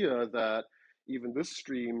idea that even this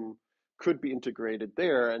stream could be integrated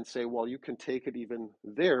there and say, well, you can take it even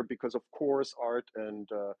there because, of course, art and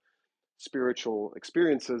spiritual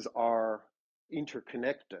experiences are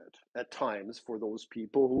interconnected at times for those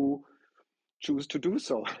people who choose to do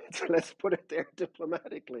so. So let's put it there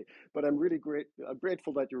diplomatically. But I'm really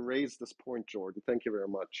grateful that you raised this point, Jordan. Thank you very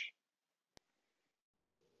much.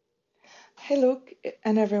 Hey, Luke,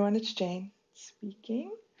 and everyone, it's Jane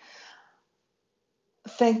speaking.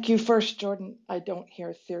 Thank you first, Jordan. I don't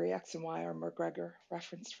hear Theory X and Y or McGregor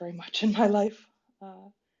referenced very much in my life.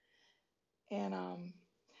 And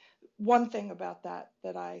one thing about that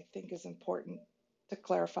I think is important to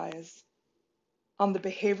clarify is on the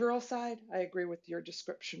behavioral side, I agree with your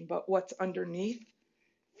description, but what's underneath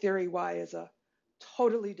Theory Y is a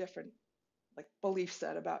totally different belief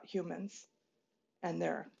set about humans and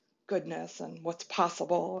their goodness and what's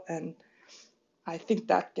possible. And I think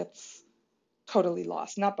that gets totally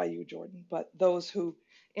lost, not by you, Jordan, but those who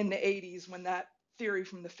in the 80s, when that theory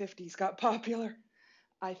from the 50s got popular,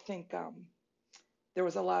 I think there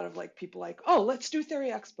was a lot of people oh, let's do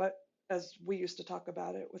Theory X. But as we used to talk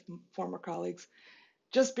about it with former colleagues,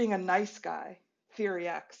 just being a nice guy, Theory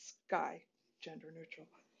X guy, gender neutral,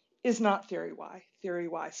 is not Theory Y. Theory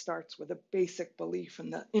Y starts with a basic belief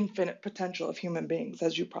in the infinite potential of human beings,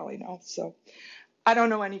 as you probably know. So I don't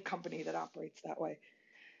know any company that operates that way,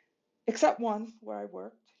 except one where I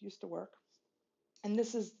used to work. And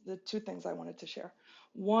this is the two things I wanted to share.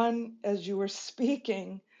 One, as you were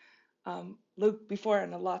speaking, Luke, before,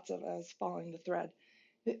 and lots of us following the thread,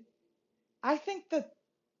 I think that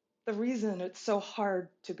the reason it's so hard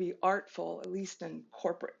to be artful, at least in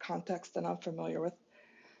corporate context that I'm familiar with,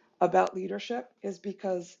 about leadership is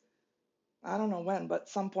because I don't know when, but at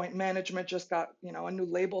some point management just got, a new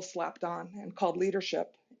label slapped on and called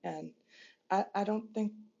leadership. And I don't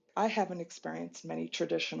think I haven't experienced many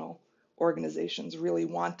traditional organizations really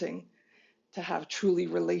wanting to have truly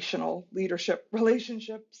relational leadership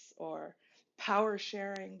relationships or power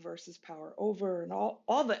sharing versus power over and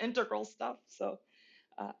all the integral stuff. So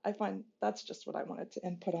I find that's just what I wanted to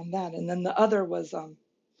input on that. And then the other was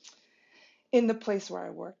in the place where I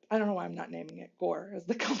worked. I don't know why I'm not naming it Gore as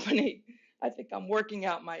the company. I think I'm working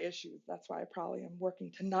out my issues. That's why I probably am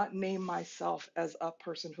working to not name myself as a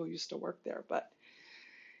person who used to work there, but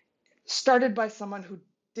started by someone who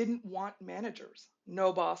didn't want managers,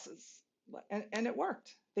 no bosses. And it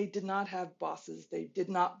worked. They did not have bosses. They did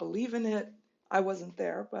not believe in it. I wasn't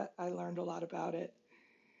there, but I learned a lot about it.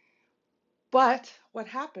 But what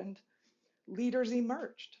happened? Leaders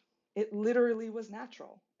emerged. It literally was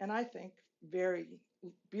natural. And I think very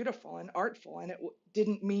beautiful and artful. And it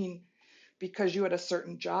didn't mean because you had a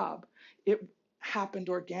certain job. happened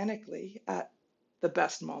organically at the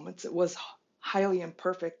best moments. It was highly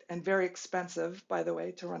imperfect and very expensive, by the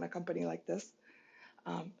way, to run a company like this.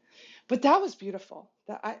 But that was beautiful.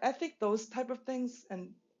 I think those type of things, and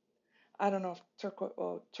I don't know if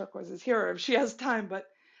Turquoise is here or if she has time, but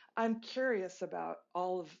I'm curious about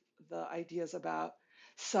all of the ideas about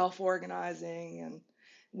self-organizing and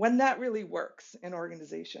when that really works in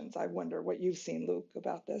organizations. I wonder what you've seen, Luke,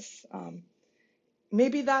 about this.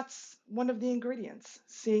 Maybe that's one of the ingredients,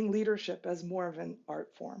 seeing leadership as more of an art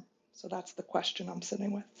form. So that's the question I'm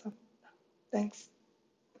sitting with. So thanks.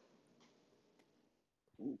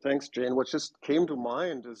 Thanks, Jane. What just came to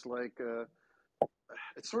mind is like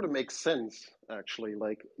it sort of makes sense actually.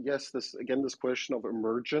 Like yes, this question of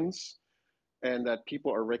emergence and that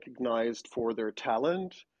people are recognized for their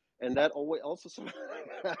talent. And that always also,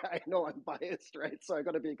 I know I'm biased, right? So I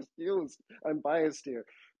got to be excused. I'm biased here.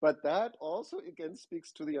 But that also, again,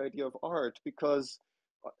 speaks to the idea of art because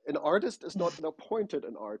an artist is not an appointed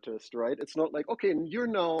an artist, right? It's not like, okay, you're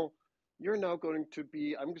now going to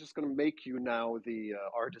be, I'm just going to make you now the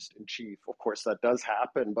artist in chief. Of course, that does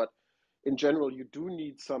happen. But in general, you do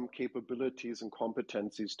need some capabilities and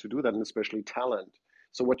competencies to do that, and especially talent.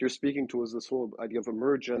 So what you're speaking to is this whole idea of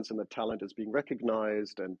emergence and the talent is being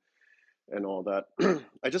recognized and all that.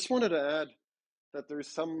 I just wanted to add that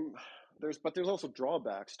there's also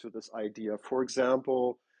drawbacks to this idea. For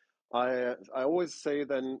example, I always say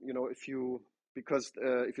then, if you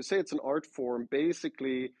say it's an art form,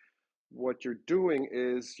 basically what you're doing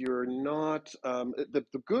is you're not the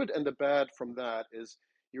good and the bad from that is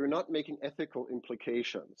you're not making ethical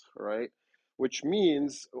implications, right? Which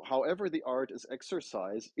means however the art is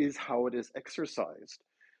exercised is how it is exercised.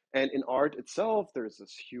 And in art itself, there's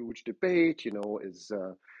this huge debate,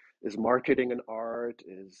 is marketing an art,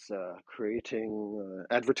 is creating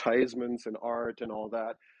advertisements in art and all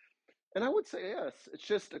that. And I would say, yes, it's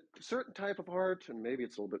just a certain type of art, and maybe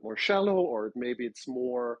it's a little bit more shallow, or maybe it's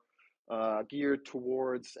more geared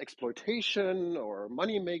towards exploitation or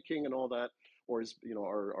money making and all that, or is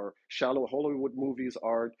our shallow Hollywood movies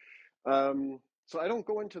art. So I don't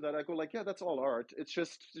go into that. I go like, yeah, that's all art. It's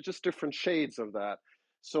just different shades of that.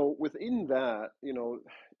 So within that,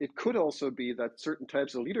 it could also be that certain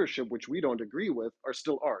types of leadership, which we don't agree with, are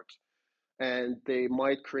still art, and they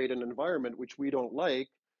might create an environment which we don't like,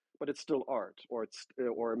 but it's still art,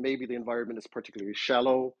 or maybe the environment is particularly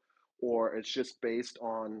shallow, or it's just based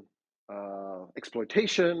on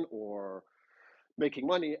exploitation or making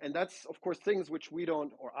money, and that's of course things which we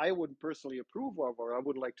don't, or I wouldn't personally approve of, or I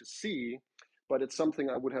would like to see, but it's something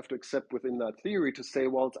I would have to accept within that theory to say,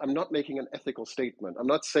 well, I'm not making an ethical statement. I'm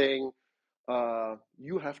not saying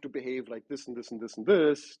you have to behave like this and this and this and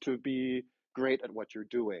this to be great at what you're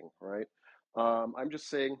doing, right? I'm just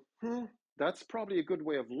saying, that's probably a good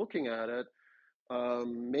way of looking at it,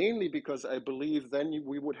 mainly because I believe then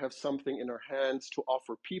we would have something in our hands to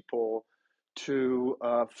offer people to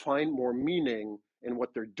find more meaning in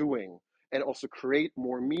what they're doing and also create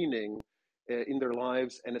more meaning in their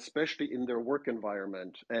lives and especially in their work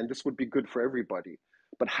environment. And this would be good for everybody.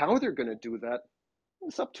 But how they're going to do that,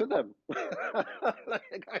 it's up to them.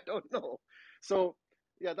 Like, I don't know. So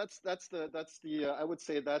yeah, that's the I would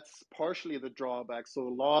say that's partially the drawback. So the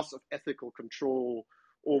loss of ethical control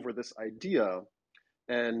over this idea.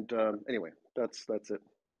 And anyway, that's it.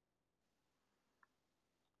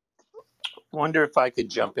 Wonder if I could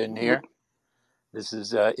jump in here. This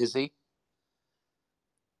is Izzy.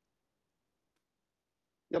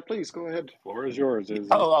 Yeah, please go ahead. The floor is yours, Izzy.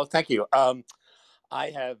 Oh, thank you.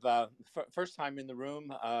 I have first time in the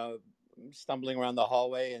room, stumbling around the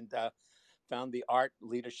hallway, and found the art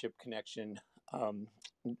leadership connection,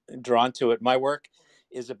 drawn to it. My work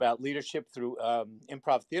is about leadership through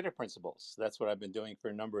improv theater principles. That's what I've been doing for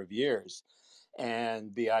a number of years,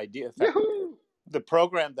 and the idea, in fact, the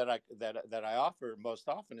program that I offer most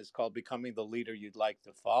often is called Becoming the Leader You'd Like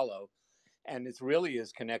to Follow. And it really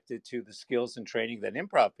is connected to the skills and training that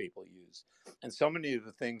improv people use. And so many of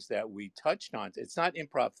the things that we touched on, it's not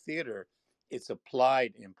improv theater, it's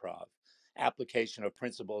applied improv, application of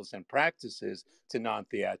principles and practices to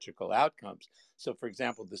non-theatrical outcomes. So for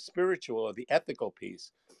example, the spiritual or the ethical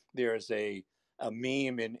piece, there's a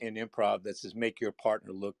meme in improv that says, make your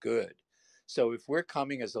partner look good. So if we're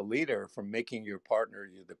coming as a leader from making your partner,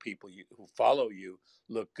 the people who follow you,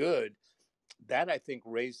 look good, that I think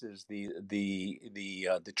raises the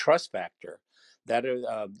trust factor, that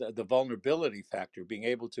the vulnerability factor, being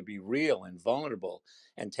able to be real and vulnerable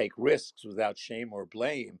and take risks without shame or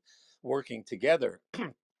blame, working together.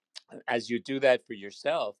 As you do that for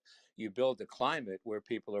yourself, you build a climate where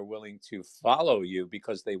people are willing to follow you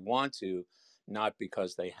because they want to, not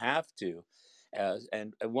because they have to.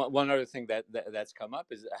 And one other thing that's come up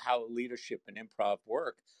is how leadership and improv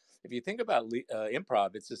work. If you think about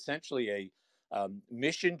improv, it's essentially a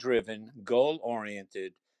mission-driven,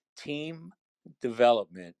 goal-oriented team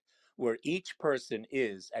development where each person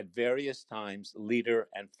is at various times leader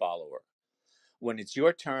and follower. When it's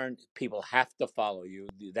your turn, people have to follow you.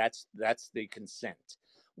 That's the consent.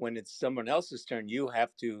 When it's someone else's turn, you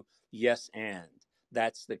have to yes and.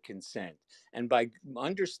 That's the consent. And by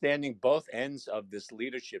understanding both ends of this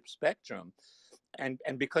leadership spectrum, and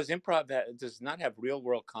because improv does not have real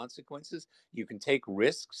world consequences, you can take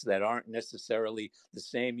risks that aren't necessarily the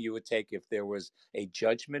same you would take if there was a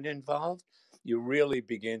judgment involved. You really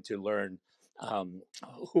begin to learn um,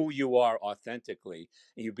 who you are authentically.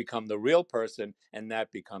 You become the real person, and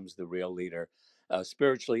that becomes the real leader.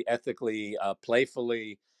 Spiritually, ethically,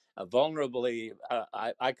 playfully, vulnerably.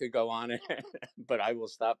 I could go on, but I will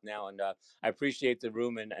stop now. And I appreciate the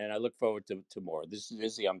room, and I look forward to more. This is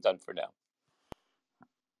Izzy. I'm done for now.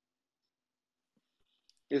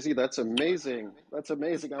 Izzy, that's amazing. That's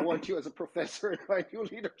amazing. I want you as a professor in my new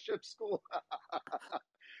leadership school.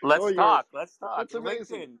 No, Let's you're. talk. Let's talk. That's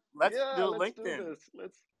amazing. LinkedIn. Let's Yeah, do let's do LinkedIn. this.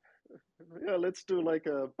 Let's do like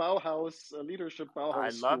a Bauhaus, a leadership I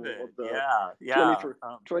Bauhaus love school of it. the Yeah, yeah.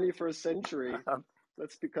 21st century.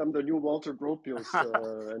 Let's become the new Walter Gropius,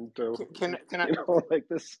 and Can I like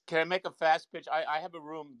this. can I make a fast pitch? I have a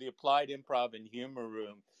room, the Applied Improv and Humor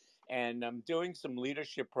Room, and I'm doing some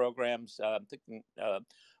leadership programs. I'm thinking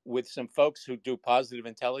with some folks who do positive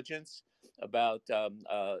intelligence. About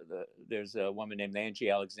there's a woman named Angie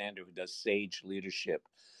Alexander who does Sage Leadership.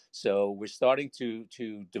 So we're starting to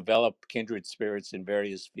develop kindred spirits in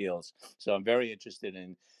various fields. So I'm very interested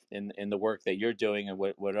in the work that you're doing and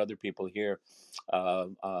what other people here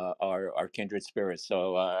are kindred spirits.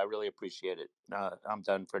 So I really appreciate it. I'm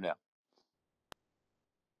done for now.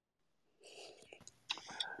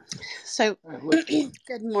 So,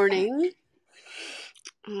 good morning.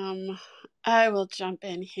 I will jump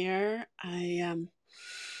in here. I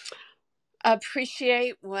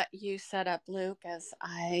appreciate what you set up, Luke, as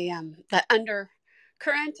the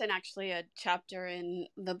undercurrent and actually a chapter in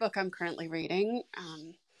the book I'm currently reading.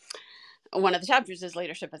 One of the chapters is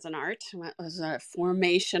Leadership as an Art. It was a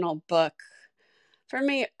formational book for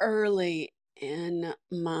me early in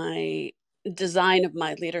my design of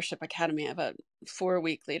my leadership academy. I have a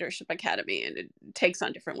 4-week leadership academy, and it takes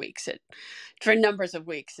on different weeks at different numbers of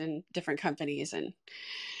weeks in different companies and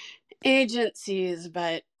agencies.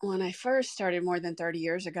 But when I first started more than 30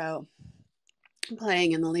 years ago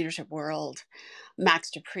playing in the leadership world, Max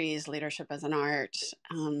Dupree's Leadership as an Art,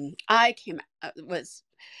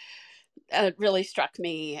 really struck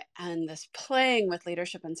me, and this playing with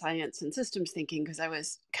leadership and science and systems thinking, because I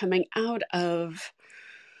was coming out of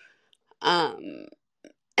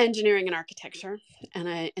engineering and architecture,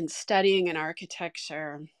 and in studying in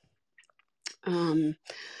architecture,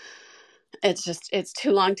 it's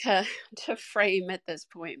too long to frame at this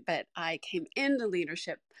point, but I came into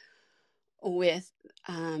leadership with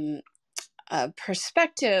a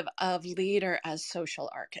perspective of leader as social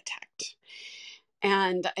architect,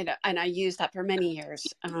 and I used that for many years,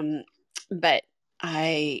 but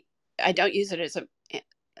I don't use it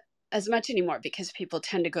as much anymore, because people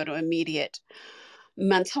tend to go to immediate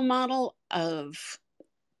mental model of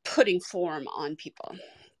putting form on people.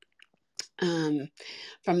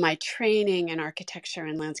 From my training in architecture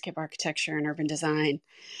and landscape architecture and urban design,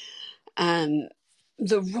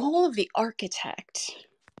 the role of the architect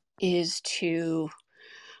is to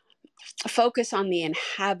focus on the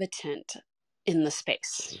inhabitant in the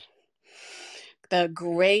space. The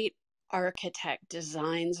great architect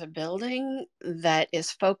designs a building that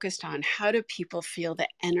is focused on how do people feel the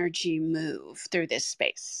energy move through this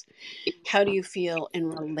space? How do you feel in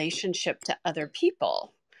relationship to other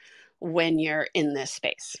people when you're in this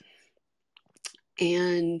space?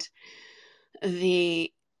 And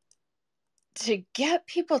to get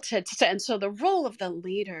people and so the role of the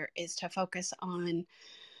leader is to focus on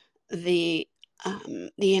the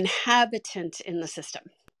inhabitant in the system.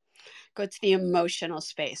 Go to the emotional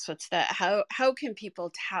space. What's how can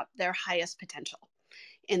people tap their highest potential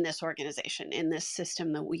in this organization, in this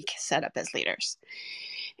system that we set up as leaders?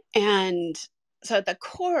 And so at the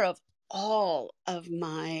core of all of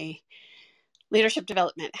my leadership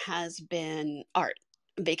development has been art,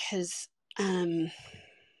 because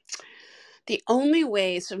the only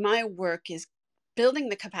way, so my work is building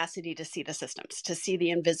the capacity to see the systems, to see the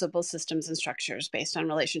invisible systems and structures based on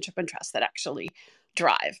relationship and trust that actually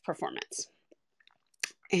drive performance.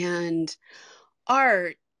 And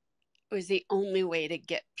art was the only way to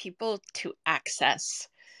get people to access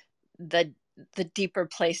the the deeper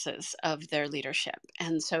places of their leadership.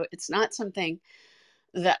 And so it's not something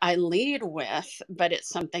that I lead with, but it's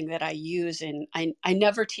something that I use in, I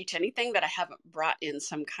never teach anything that I haven't brought in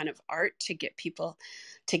some kind of art to get people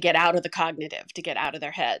to get out of the cognitive, to get out of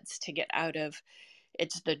their heads, to get out of,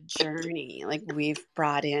 it's the journey. Like we've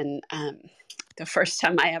brought in, the first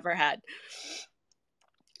time I ever had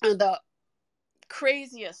the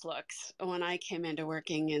craziest looks when I came into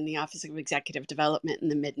working in the Office of Executive Development in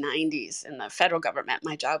the mid-90s in the federal government.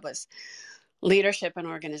 My job was leadership and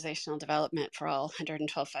organizational development for all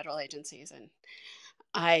 112 federal agencies. And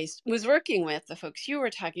I was working with the folks you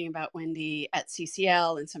were talking about, Wendy, at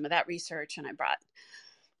CCL and some of that research. And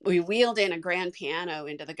we wheeled in a grand piano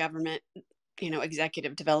into the government,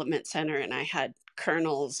 executive development center. And I had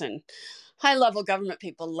colonels and high-level government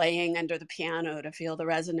people laying under the piano to feel the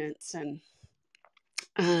resonance. And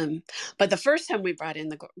but the first time we brought in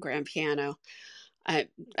the grand piano, I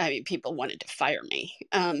mean, people wanted to fire me.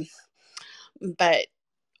 But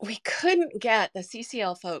we couldn't get the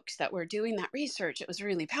CCL folks that were doing that research. It was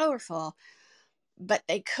really powerful, but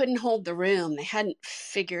they couldn't hold the room. They hadn't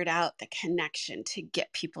figured out the connection to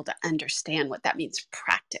get people to understand what that means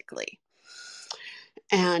practically.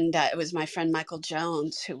 And it was my friend Michael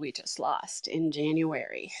Jones, who we just lost in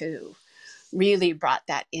January, who really brought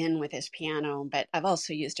that in with his piano. But I've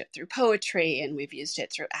also used it through poetry, and we've used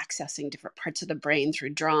it through accessing different parts of the brain through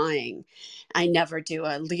drawing. I never do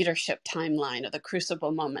a leadership timeline of the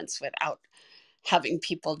crucible moments without having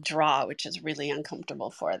people draw, which is really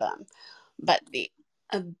uncomfortable for them. But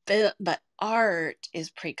but art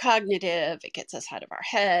is precognitive. It gets us out of our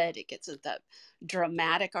head. It gets us the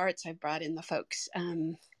dramatic arts. I've brought in the folks.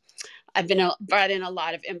 I've brought in a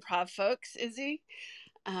lot of improv folks, Izzy.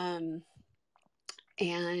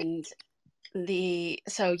 And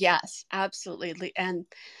so yes, absolutely. And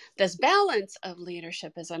this balance of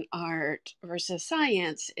leadership as an art versus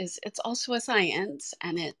science it's also a science,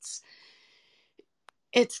 and it's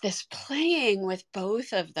this playing with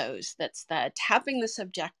both of those. That's the tapping the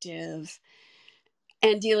subjective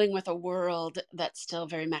and dealing with a world that's still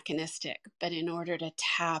very mechanistic. But in order to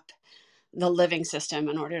tap the living system,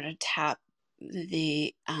 in order to tap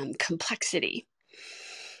the complexity,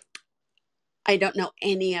 I don't know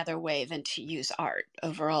any other way than to use art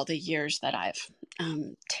over all the years that I've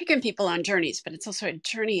taken people on journeys. But it's also a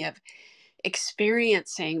journey of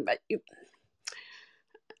experiencing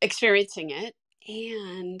it,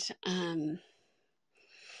 and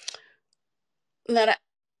that I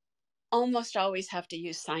almost always have to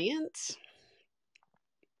use science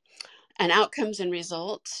and outcomes and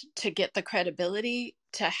results to get the credibility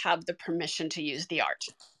to have the permission to use the art.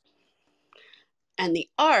 And the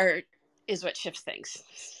art is what shifts things.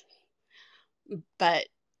 But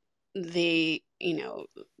the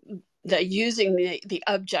using the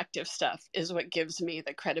objective stuff is what gives me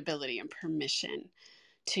the credibility and permission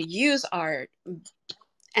to use art,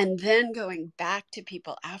 and then going back to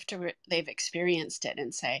people after they've experienced it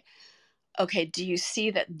and say, okay, do you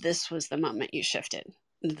see that this was the moment you shifted?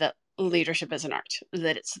 That leadership is an art,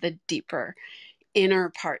 that it's the deeper inner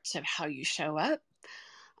parts of how you show up,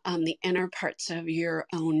 the inner parts of your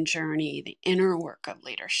own journey, the inner work of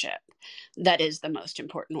leadership, that is the most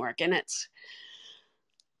important work. And it's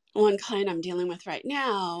one client I'm dealing with right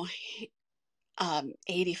now,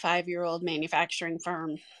 85-year-old manufacturing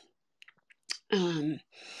firm.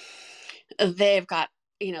 They've got,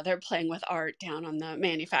 they're playing with art down on the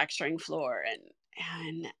manufacturing floor,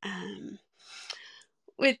 and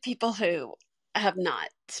with people who have not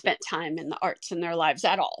spent time in the arts in their lives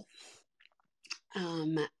at all.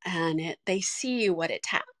 And they see what it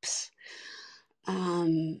taps.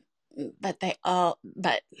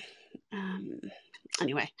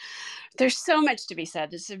 Anyway, there's so much to be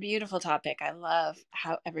said. It's a beautiful topic. I love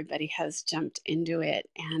how everybody has jumped into it.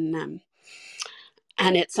 And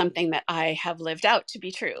it's something that I have lived out to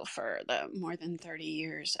be true for the more than 30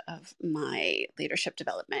 years of my leadership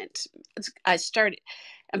development.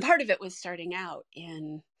 And part of it was starting out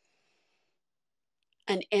in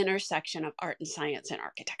an intersection of art and science and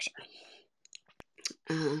architecture.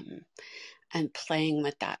 And playing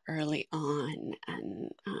with that early on.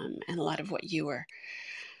 And a lot of what you were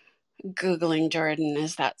Googling, Jordan,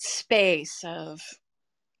 is that space of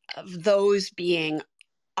those being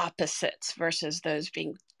opposites versus those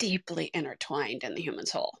being deeply intertwined in the human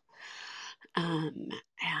soul. And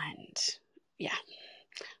yeah,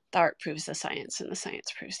 the art proves the science and the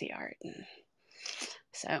science proves the art. And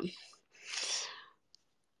so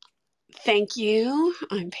thank you.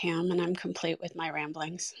 I'm Pam, and I'm complete with my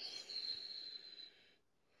ramblings.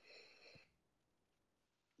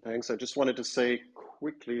 Thanks. I just wanted to say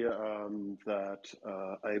quickly that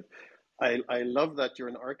I love that you're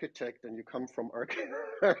an architect and you come from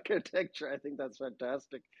architecture. I think that's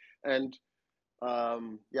fantastic. And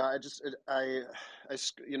yeah, I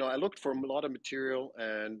looked for a lot of material,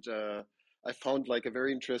 and I found like a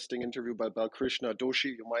very interesting interview by Balkrishna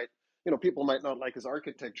Doshi. People might not like his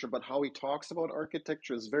architecture, but how he talks about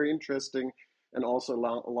architecture is very interesting, and also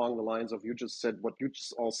along the lines of what you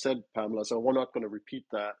just all said, Pamela. So we're not going to repeat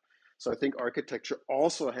that. So I think architecture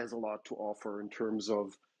also has a lot to offer in terms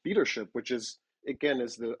of leadership, which is again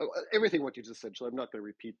is the everything what you just said. So I'm not going to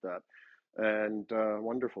repeat that. And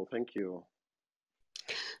wonderful, thank you.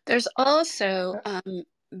 There's also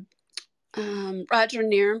Roger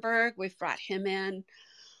Nierenberg. We've brought him in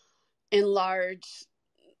large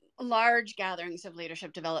gatherings of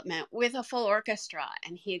leadership development with a full orchestra,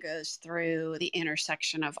 and he goes through the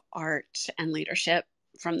intersection of art and leadership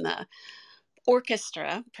from the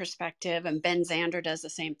orchestra perspective. And Ben Zander does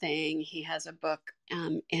the same thing. He has a book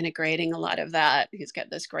integrating a lot of that. He's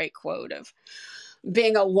got this great quote of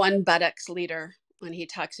being a one buttocks leader when he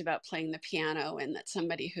talks about playing the piano, and that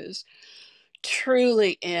somebody who's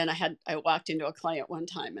truly in. I walked into a client one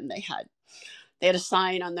time, and they had a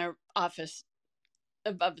sign on their office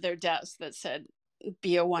above their desk that said,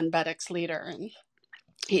 "Be a one buttocks leader." And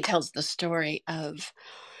he tells the story of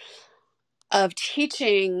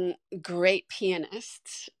teaching great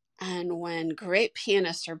pianists. And when great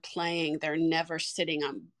pianists are playing, they're never sitting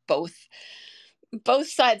on both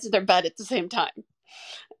sides of their bed at the same time.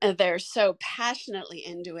 And they're so passionately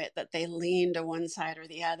into it that they lean to one side or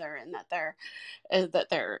the other, and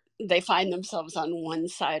they find themselves on one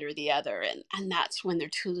side or the other, and that's when they're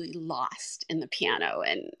truly lost in the piano.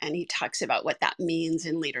 And he talks about what that means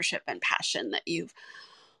in leadership and passion, that you've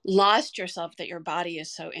lost yourself, that your body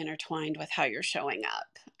is so intertwined with how you're showing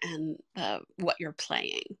up and what you're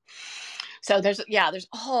playing. So there's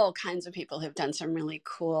all kinds of people who've done some really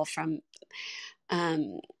cool, from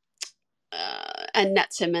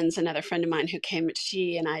Annette Simmons, another friend of mine who came.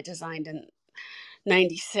 She and I designed in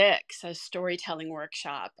 '96 a storytelling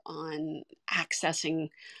workshop on accessing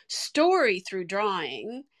story through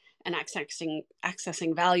drawing and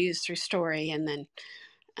accessing values through story, and then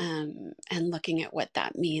and looking at what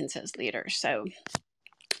that means as leaders.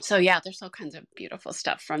 So yeah, there's all kinds of beautiful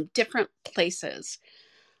stuff from different places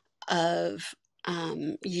of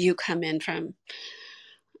you come in from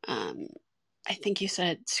I think you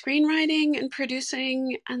said screenwriting and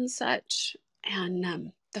producing and such.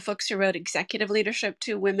 And the folks who wrote Executive Leadership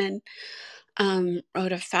to Women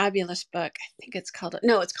wrote a fabulous book. I think it's called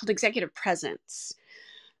Executive Presence.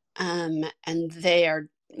 And they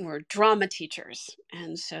were drama teachers.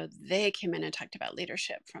 And so they came in and talked about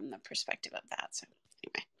leadership from the perspective of that. So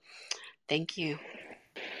anyway, thank you.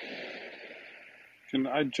 Can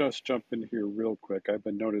I just jump in here real quick? I've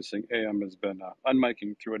been noticing AM has been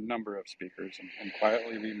unmiking through a number of speakers and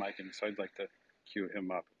quietly remiking, so I'd like to cue him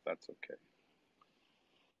up if that's okay.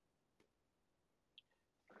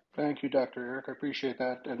 Thank you, Dr. Eric. I appreciate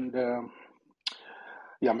that. And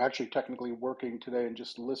yeah, I'm actually technically working today and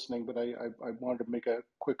just listening, but I wanted to make a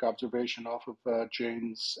quick observation off of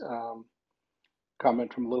Jane's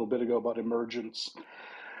comment from a little bit ago about emergence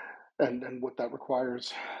and what that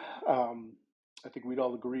requires. I think we'd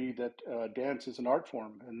all agree that dance is an art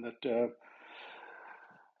form, and that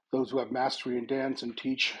those who have mastery in dance and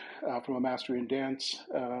teach from a mastery in dance,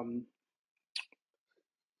 are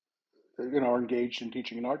engaged in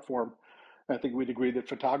teaching an art form. I think we'd agree that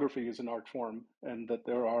photography is an art form, and that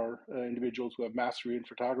there are individuals who have mastery in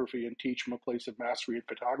photography and teach from a place of mastery in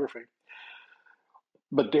photography.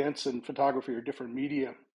 But dance and photography are different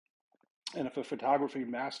media. And if a photography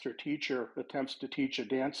master teacher attempts to teach a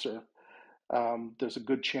dancer, there's a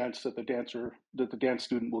good chance that the dance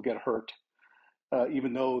student will get hurt,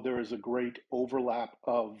 even though there is a great overlap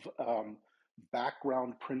of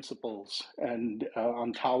background principles and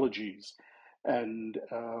ontologies and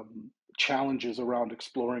challenges around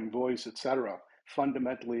exploring voice, etc.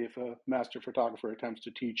 Fundamentally, if a master photographer attempts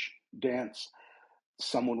to teach dance,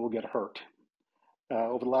 someone will get hurt.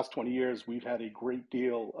 Over the last 20 years, we've had a great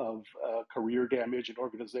deal of career damage and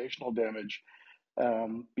organizational damage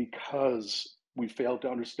because we failed to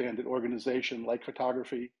understand that organization, like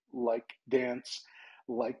photography, like dance,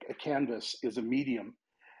 like a canvas, is a medium,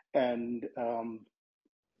 and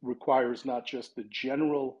requires not just the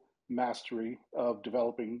general mastery of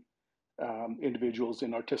developing individuals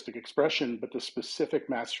in artistic expression, but the specific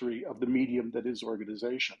mastery of the medium that is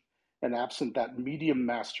organization. And absent that medium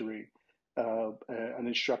mastery, an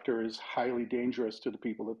instructor is highly dangerous to the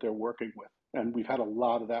people that they're working with. And we've had a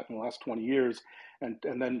lot of that in the last 20 years. And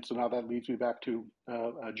then, so now that leads me back to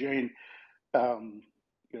Jane.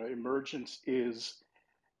 Emergence is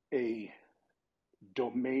a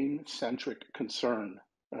domain-centric concern.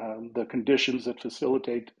 The conditions that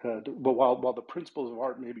facilitate, but while the principles of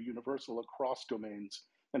art may be universal across domains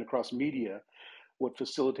and across media, what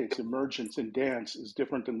facilitates emergence in dance is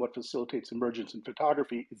different than what facilitates emergence in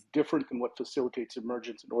photography, is different than what facilitates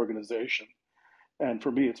emergence in organization. And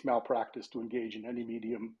for me, it's malpractice to engage in any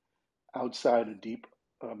medium outside a deep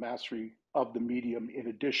mastery of the medium, in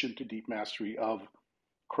addition to deep mastery of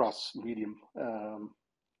cross-medium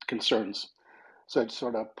concerns. So I just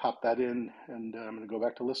sort of pop that in, and I'm going to go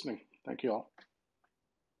back to listening. Thank you all.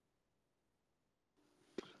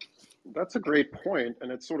 That's a great point,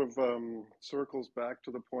 and it sort of circles back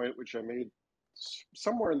to the point which I made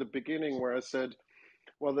somewhere in the beginning, where I said,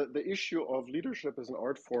 well, the issue of leadership as an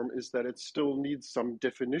art form is that it still needs some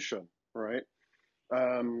definition, right?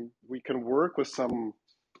 We can work with some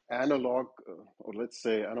analog, or let's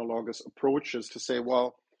say analogous approaches to say,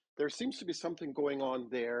 well, there seems to be something going on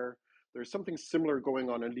there. There's something similar going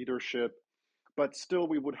on in leadership, but still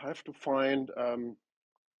we would have to find,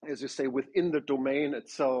 as you say, within the domain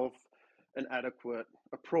itself, an adequate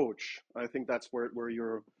approach. I think that's where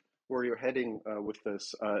you're heading with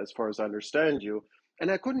this, as far as I understand you. And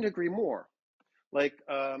I couldn't agree more. Like,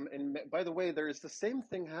 and by the way, there is the same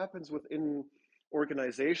thing happens within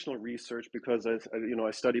organizational research, because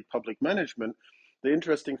I study public management. The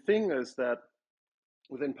interesting thing is that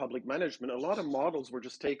within public management, a lot of models were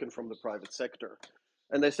just taken from the private sector,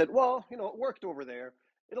 and they said, well, it worked over there,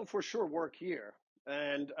 it'll for sure work here.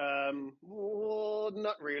 And well,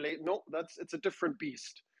 not really. No, it's a different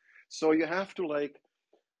beast. So you have to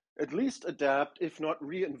at least adapt, if not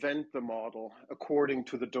reinvent the model according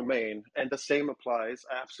to the domain. And the same applies,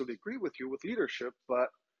 I absolutely agree with you, with leadership, but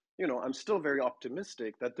I'm still very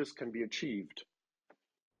optimistic that this can be achieved.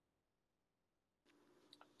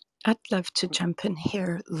 I'd love to jump in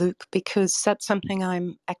here, Luke, because that's something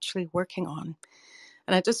I'm actually working on.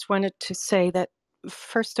 And I just wanted to say that,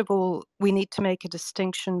 first of all, we need to make a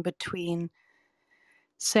distinction between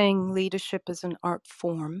saying leadership is an art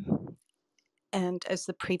form and, as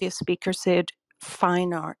the previous speaker said,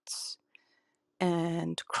 fine arts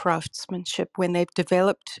and craftsmanship, when they've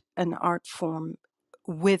developed an art form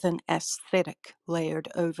with an aesthetic layered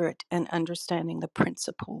over it and understanding the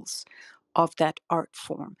principles of that art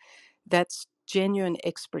form. That's genuine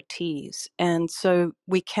expertise. And so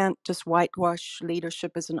we can't just whitewash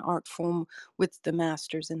leadership as an art form with the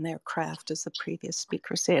masters in their craft, as the previous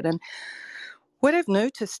speaker said. And what I've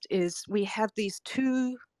noticed is we have these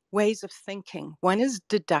two ways of thinking. One is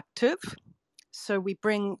deductive. So we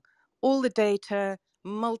bring all the data,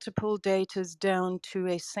 multiple datas down to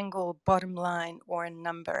a single bottom line or a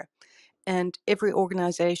number. And every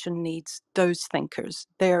organization needs those thinkers.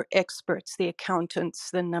 They're experts, the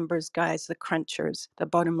accountants, the numbers guys, the crunchers, the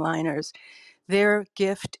bottom liners. Their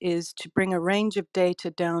gift is to bring a range of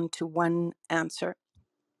data down to one answer.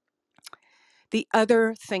 The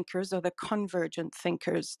other thinkers are the convergent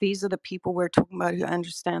thinkers. These are the people we're talking about who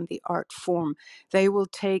understand the art form. They will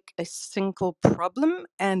take a single problem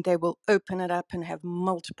and they will open it up and have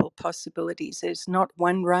multiple possibilities. There's not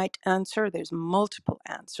one right answer, there's multiple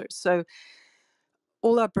answers. So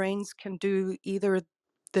all our brains can do either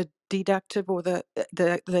the deductive or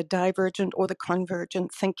the divergent or the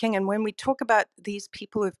convergent thinking. And when we talk about these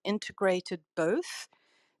people who've integrated both,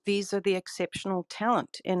 these are the exceptional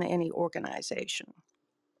talent in any organization.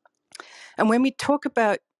 And when we talk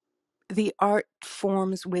about the art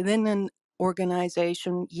forms within an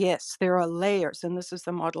organization, yes, there are layers, and this is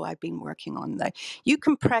the model I've been working on. You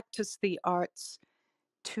can practice the arts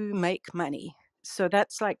to make money. So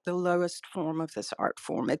that's like the lowest form of this art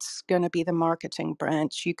form. It's going to be the marketing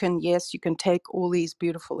branch. You can take all these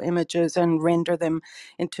beautiful images and render them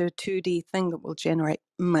into a 2D thing that will generate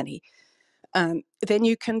money. Then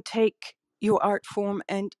you can take your art form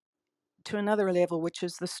and to another level, which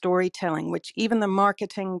is the storytelling, which even the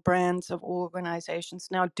marketing brands of all organizations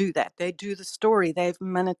now do that. They do the story. They've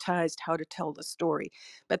monetized how to tell the story.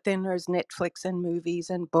 But then there's Netflix and movies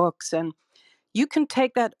and books, and you can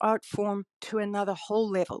take that art form to another whole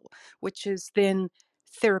level, which is then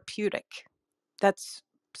therapeutic. That's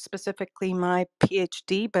specifically my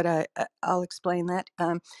PhD, but I'll explain that.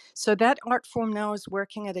 So that art form now is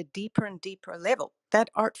working at a deeper and deeper level. That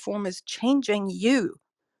art form is changing you,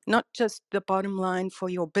 not just the bottom line for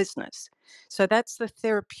your business. So that's the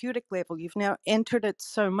therapeutic level. You've now entered it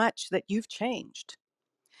so much that you've changed.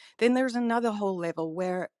 Then there's another whole level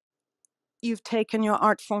where you've taken your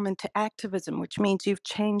art form into activism, which means you've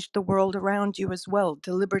changed the world around you as well,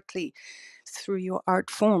 deliberately through your art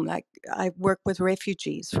form. Like I work with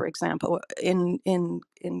refugees, for example, in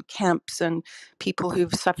camps and people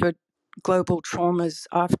who've suffered global traumas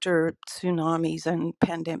after tsunamis and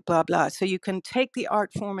pandemic, blah, blah. So you can take the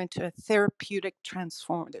art form into a therapeutic,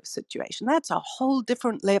 transformative situation. That's a whole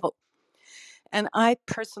different level. And I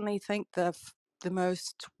personally think the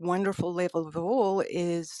most wonderful level of all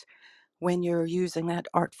is when you're using that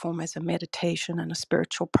art form as a meditation and a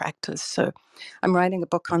spiritual practice. So I'm writing a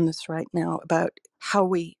book on this right now about how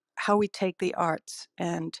we take the arts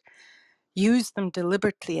and use them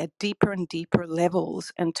deliberately at deeper and deeper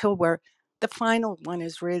levels until the final one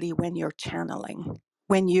is really when you're channeling,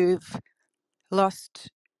 when you've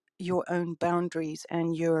lost your own boundaries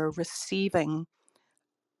and you're receiving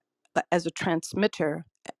as a transmitter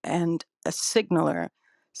and a signaler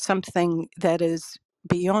something that is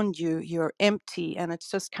beyond you. You're empty and it's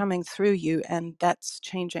just coming through you, and that's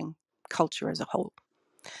changing culture as a whole.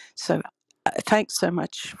 So thanks so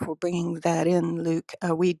much for bringing that in, Luke.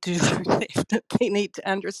 We do definitely need to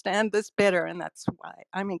understand this better, and that's why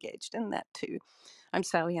I'm engaged in that too. I'm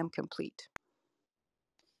Sally, I'm complete.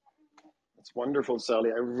 It's wonderful,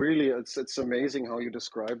 Sally. I really, it's amazing how you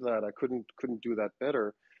describe that. I couldn't do that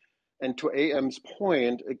better. And to AM's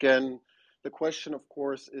point, again, the question, of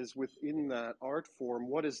course, is within that art form,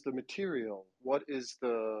 what is the material? What is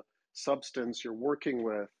the substance you're working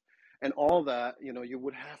with? And all that, you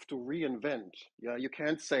would have to reinvent. Yeah, you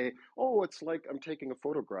can't say, oh, it's like I'm taking a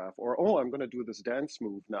photograph, or oh, I'm going to do this dance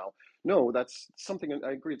move now. No, that's something, and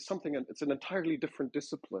I agree, it's an entirely different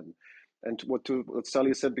discipline. And what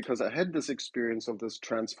Sally said, because I had this experience of this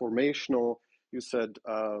transformational, you said,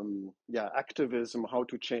 activism, how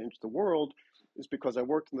to change the world, is because I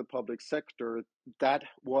worked in the public sector. That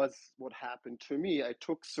was what happened to me. I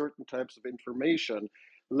took certain types of information,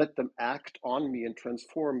 let them act on me and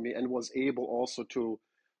transform me, and was able also to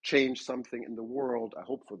change something in the world, I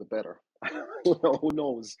hope for the better. Who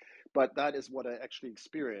knows? But that is what I actually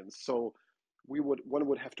experienced. So one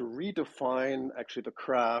would have to redefine actually the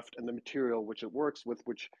craft and the material which it works with,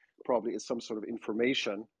 which probably is some sort of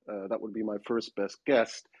information. That would be my first best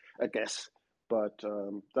guess, I guess. But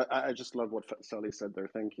I just love what Sally said there.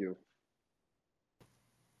 Thank you.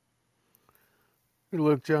 Hey,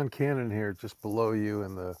 Luke, John Cannon here, just below you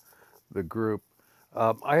in the group.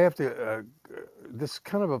 I have to, this is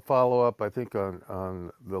kind of a follow-up, I think,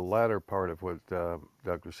 on the latter part of what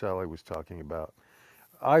Dr. Sally was talking about.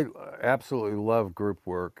 I absolutely love group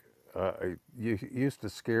work. It used to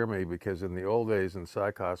scare me because in the old days in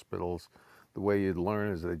psych hospitals, the way you'd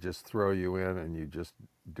learn is they just throw you in and you just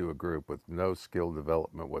do a group with no skill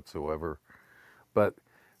development whatsoever. But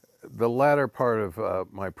the latter part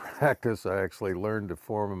of my practice, I actually learned to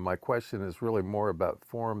form, and my question is really more about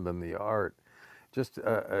form than the art, just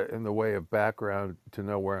in the way of background to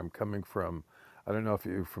know where I'm coming from. I don't know if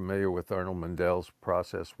you're familiar with Arnold Mendel's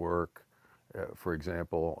process work, for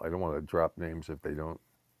example. I don't want to drop names if they don't,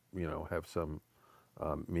 have some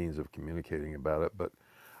means of communicating about it. But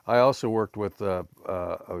I also worked with a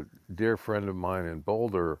dear friend of mine in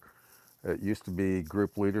Boulder. It used to be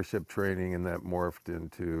group leadership training, and that morphed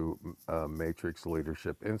into Matrix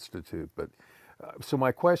Leadership Institute. But so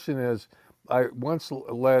my question is, I once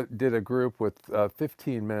did a group with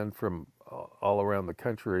 15 men from all around the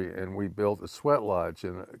country, and we built a sweat lodge.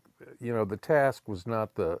 And the task was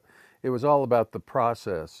not it was all about the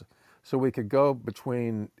process. So we could go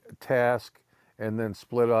between task and then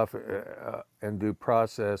split off and do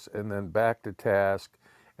process, and then back to task,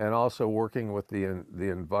 and also working with the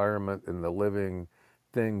environment and the living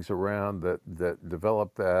things around that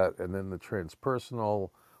develop that, and then the transpersonal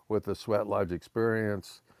with the sweat lodge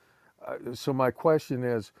experience. So my question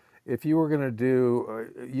is, if you were going to do,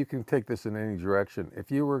 you can take this in any direction. If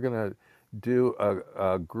you were going to do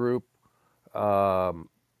a group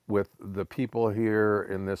with the people here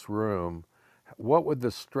in this room, what would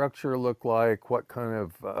the structure look like? What kind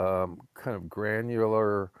of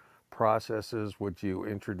granular processes would you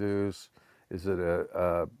introduce? Is it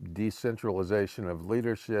a decentralization of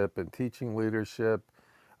leadership and teaching leadership?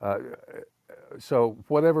 Uh, so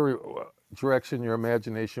whatever direction your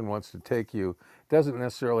imagination wants to take you, doesn't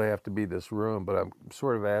necessarily have to be this room, but I'm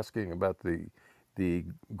sort of asking about the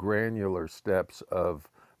granular steps of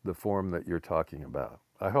the form that you're talking about.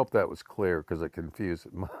 I hope that was clear, because it confused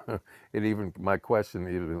my question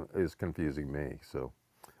even is confusing me. So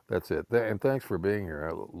that's it. And thanks for being here.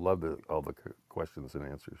 I love all the questions and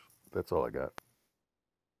answers. That's all I got.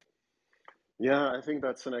 Yeah, I think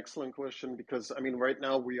that's an excellent question, because I mean, right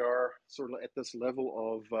now we are sort of at this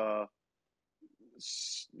level of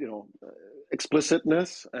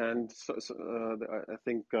explicitness, and I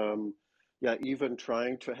think even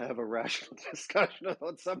trying to have a rational discussion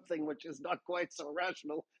about something which is not quite so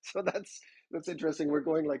rational. So that's interesting. We're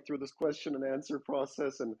going like through this question and answer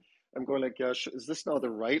process, and I'm going like, yeah, is this now the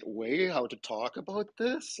right way how to talk about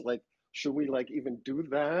this? Like, should we like even do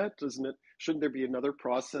that? Doesn't it? Shouldn't there be another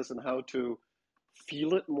process in how to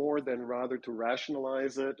feel it more than rather to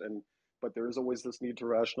rationalize it? And but there is always this need to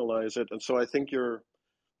rationalize it. And so I think you're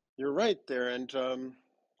right there. And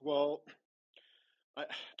well, I,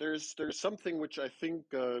 there's something which I think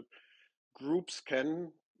groups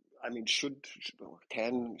can, I mean, should,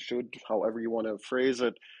 however you want to phrase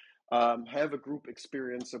it, have a group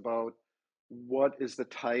experience about what is the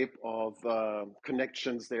type of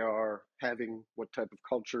connections they are having, what type of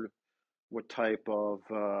culture, what type of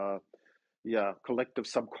collective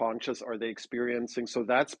subconscious are they experiencing. So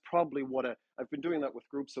that's probably what I've been doing that with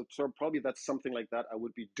groups. So probably that's something like that I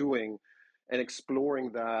would be doing and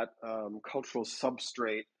exploring that cultural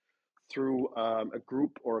substrate through a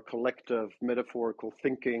group or a collective metaphorical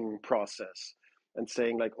thinking process and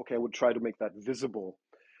saying like, okay, I would try to make that visible.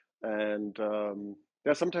 And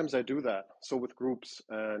yeah, sometimes I do that. So with groups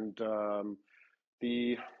and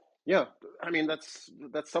the yeah, I mean that's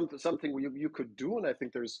something you could do, and I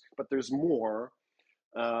think there's more.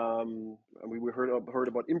 I mean, we heard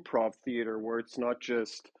about improv theater where it's not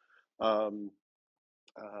just um,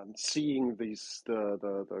 seeing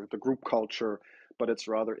the group culture, but it's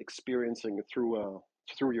rather experiencing it through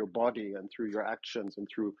your body and through your actions and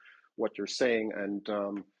through what you're saying. And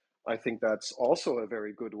I think that's also a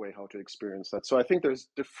very good way how to experience that. So I think there's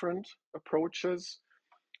different approaches,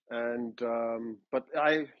 and but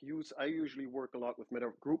I usually work a lot with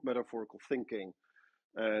group metaphorical thinking,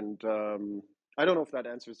 and I don't know if that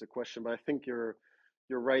answers the question, but I think you're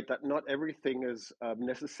right that not everything is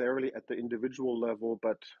necessarily at the individual level,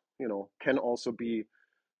 but can also be.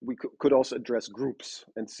 We could also address groups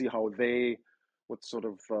and see how what sort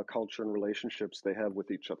of culture and relationships they have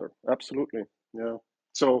with each other. Absolutely, yeah.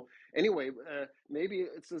 So anyway, maybe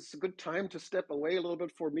it's a good time to step away a little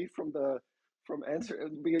bit for me from answer,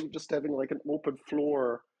 being just having like an open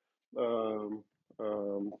floor um,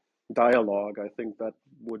 um, dialogue. I think that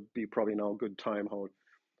would be probably now a good time how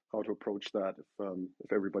to approach that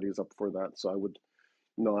if everybody is up for that. So I would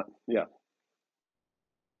not, yeah.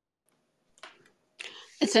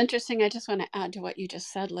 It's interesting. I just want to add to what you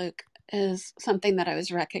just said, Luke, is something that I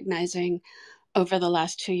was recognizing over the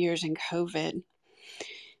last 2 years in COVID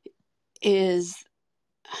is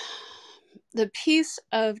the piece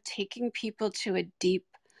of taking people to a deep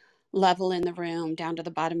level in the room, down to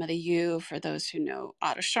the bottom of the U, for those who know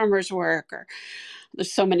Otto Scharmer's work, or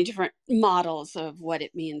there's so many different models of what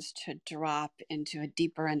it means to drop into a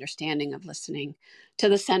deeper understanding of listening to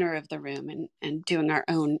the center of the room and doing our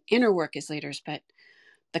own inner work as leaders, but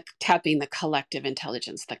tapping the collective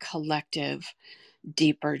intelligence, the collective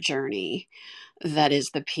deeper journey. That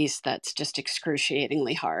is the piece that's just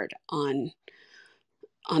excruciatingly hard on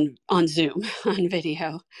Zoom, on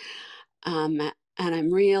video. And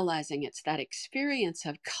I'm realizing it's that experience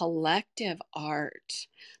of collective art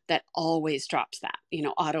that always drops that.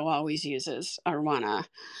 Otto always uses Arowana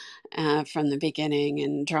from the beginning,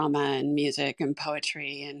 in drama and music and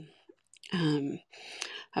poetry. And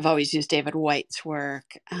I've always used David White's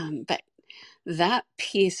work. But that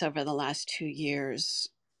piece over the last 2 years,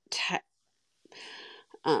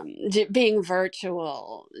 being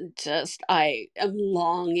virtual, I am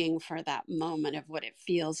longing for that moment of what it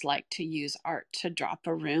feels like to use art to drop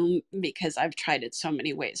a room, because I've tried it so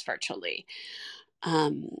many ways virtually,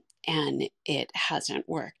 and it hasn't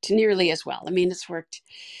worked nearly as well. I mean, it's worked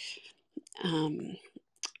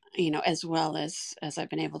as well as I've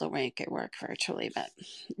been able to make it work virtually, but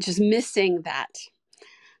just missing that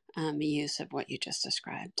use of what you just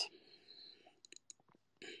described.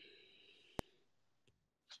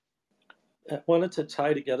 I wanted to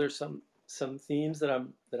tie together some themes that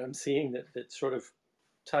I'm seeing that sort of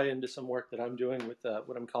tie into some work that I'm doing with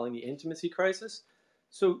what I'm calling the intimacy crisis.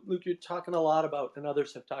 So, Luke, you're talking a lot about, and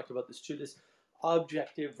others have talked about this too, this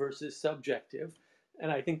objective versus subjective,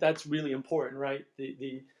 and I think that's really important, right?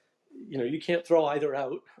 You can't throw either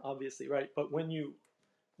out, obviously, right? But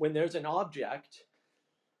when there's an object,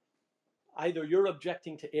 either you're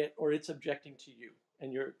objecting to it or it's objecting to you,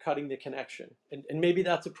 and you're cutting the connection. And maybe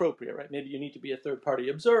that's appropriate, right? Maybe you need to be a third-party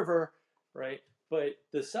observer, right? But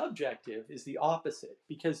the subjective is the opposite,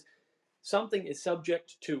 because something is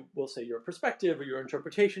subject to, we'll say, your perspective or your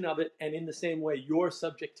interpretation of it, and in the same way, you're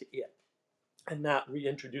subject to it. And that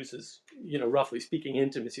reintroduces, roughly speaking,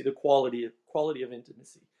 intimacy, the quality of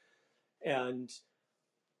intimacy. And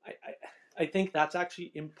I think that's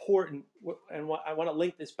actually important, and I want to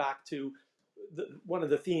link this back to one of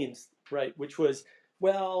the themes, right, which was,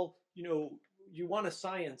 well, you want to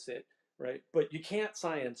science it, right, but you can't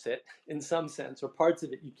science it in some sense, or parts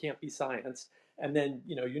of it you can't be scienced, And then,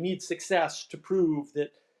 you need success to prove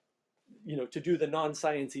that, to do the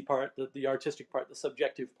non-sciencey part, the artistic part, the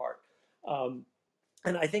subjective part.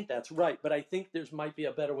 And I think that's right, but I think there's might be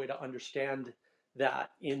a better way to understand that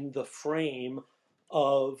in the frame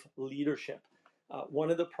of leadership. One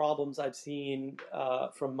of the problems I've seen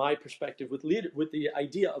from my perspective with the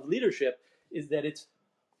idea of leadership is that it's,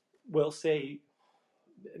 we'll say,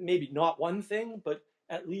 maybe not one thing, but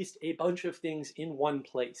at least a bunch of things in one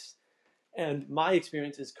place. And my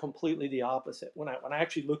experience is completely the opposite. When I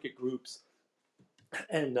actually look at groups,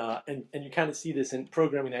 and you kind of see this in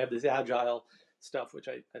programming, they have this agile stuff, which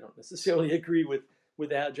I don't necessarily agree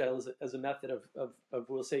with agile as a method of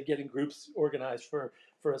we'll say getting groups organized for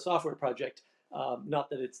a software project. Not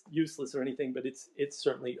that it's useless or anything, but it's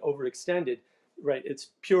certainly overextended, right?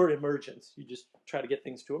 It's pure emergence. You just try to get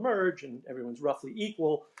things to emerge and everyone's roughly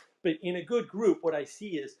equal. But in a good group, what I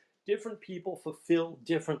see is different people fulfill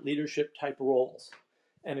different leadership type roles.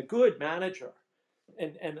 And a good manager,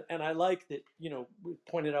 and I like that, we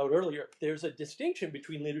pointed out earlier, there's a distinction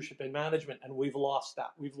between leadership and management, and we've lost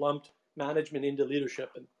that. We've lumped management into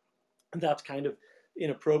leadership, and that's kind of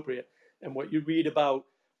inappropriate. And what you read about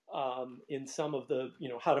in some of the,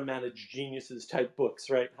 how to manage geniuses type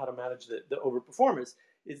books, right? How to manage the overperformers,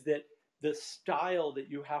 is that the style that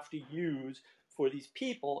you have to use for these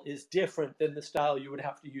people is different than the style you would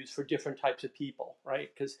have to use for different types of people, right?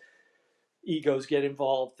 Because egos get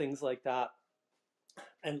involved, things like that.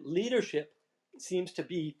 And leadership seems to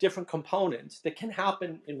be different components that can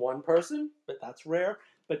happen in one person, but that's rare,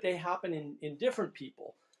 but they happen in different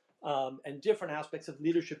people. And different aspects of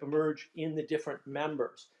leadership emerge in the different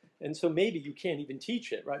members. And so maybe you can't even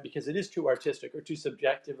teach it, right? Because it is too artistic or too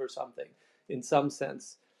subjective or something in some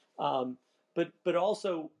sense. But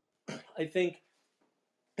also, I think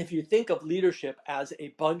if you think of leadership as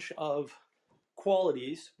a bunch of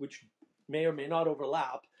qualities, which may or may not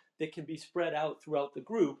overlap, that can be spread out throughout the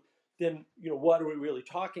group, then what are we really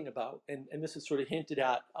talking about? And this is sort of hinted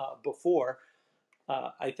at before.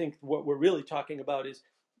 I think what we're really talking about is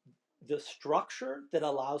the structure that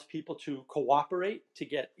allows people to cooperate, to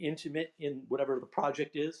get intimate in whatever the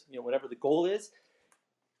project is, whatever the goal is.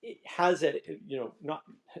 It has a,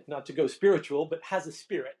 not to go spiritual, but has a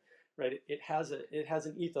spirit, right? It has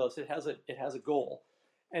an ethos. It has a goal,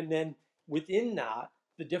 and then within that,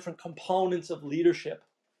 the different components of leadership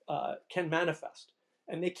can manifest,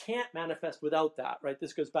 and they can't manifest without that, right?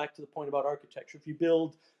 This goes back to the point about architecture. If you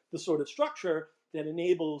build the sort of structure that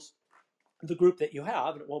enables the group that you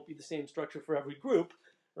have, and it won't be the same structure for every group,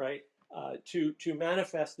 right? To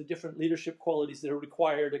manifest the different leadership qualities that are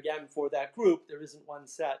required again for that group. There isn't one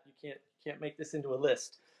set. You can't make this into a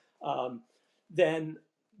list. Then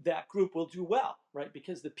that group will do well, right?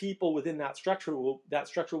 Because the people within that structure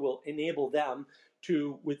will enable them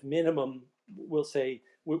to, with minimum, we'll say,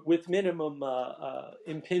 with minimum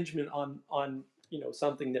impingement on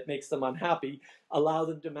something that makes them unhappy, allow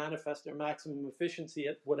them to manifest their maximum efficiency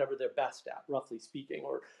at whatever they're best at, roughly speaking,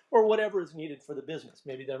 or whatever is needed for the business.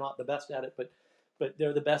 Maybe they're not the best at it, but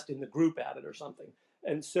they're the best in the group at it or something.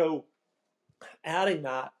 And so adding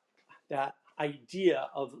that idea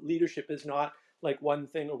of leadership is not like one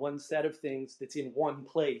thing or one set of things that's in one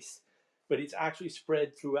place, but it's actually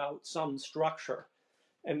spread throughout some structure.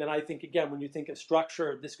 And then I think, again, when you think of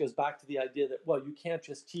structure, this goes back to the idea that, well, you can't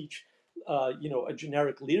just teach a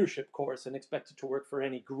generic leadership course and expect it to work for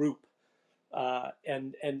any group,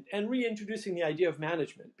 and reintroducing the idea of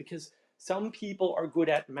management, because some people are good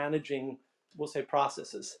at managing, we'll say,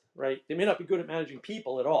 processes, right? They may not be good at managing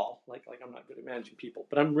people at all, like I'm not good at managing people,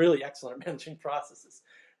 but I'm really excellent at managing processes,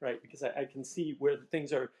 right? Because I can see where the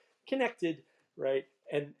things are connected, right?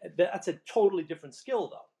 And that's a totally different skill,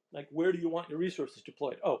 though. Like, where do you want your resources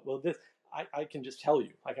deployed? Oh, well, this, I can just tell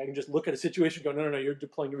you. Like, I can just look at a situation and go, no, you're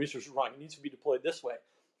deploying your resources wrong. It needs to be deployed this way.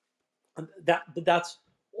 And that's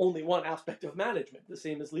only one aspect of management, the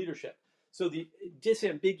same as leadership. So the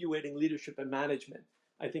disambiguating leadership and management,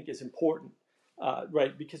 I think, is important,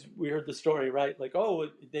 right? Because we heard the story, right? Like, oh,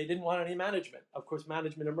 they didn't want any management. Of course,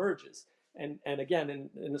 management emerges. And again,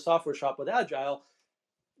 in the software shop with Agile,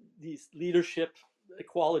 these leadership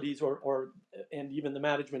qualities and even the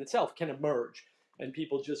management itself can emerge, and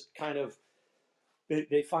people just kind of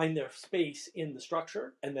they find their space in the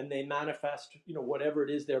structure, and then they manifest whatever it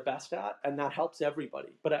is they're best at, and that helps everybody.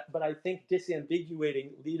 But I think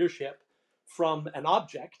disambiguating leadership from an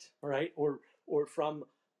object, right, or from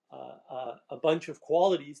a bunch of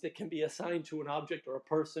qualities that can be assigned to an object or a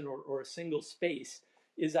person or a single space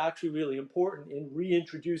is actually really important in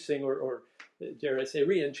reintroducing or dare I say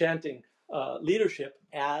re-enchanting leadership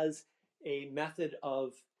as a method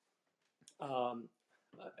of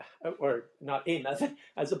or not a method,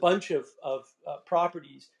 as a bunch of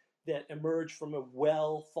properties that emerge from a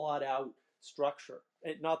well thought out structure.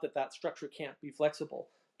 And not that that structure can't be flexible,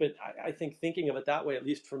 but I think thinking of it that way, at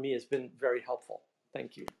least for me, has been very helpful.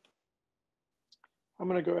 Thank you. I'm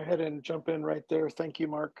going to go ahead and jump in right there. Thank you,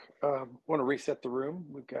 Mark. Want to reset the room.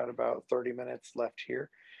 We've got about 30 minutes left here,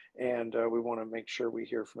 and we want to make sure we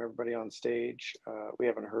hear from everybody on stage. We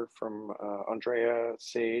haven't heard from Andrea,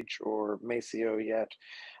 Sage, or Maceo yet.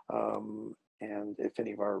 And if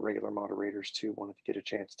any of our regular moderators too wanted to get a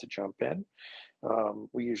chance to jump in,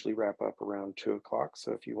 we usually wrap up around 2 o'clock.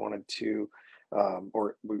 So if you wanted to,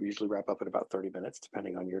 or we usually wrap up in about 30 minutes,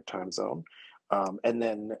 depending on your time zone. And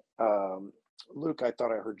then Luke, I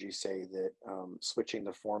thought I heard you say that switching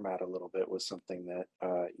the format a little bit was something that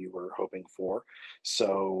you were hoping for.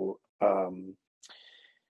 So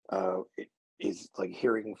is like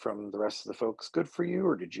hearing from the rest of the folks good for you,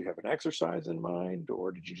 or did you have an exercise in mind,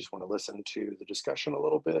 or did you just want to listen to the discussion a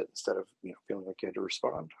little bit instead of feeling like you had to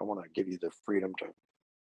respond? I want to give you the freedom to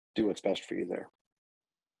do what's best for you there.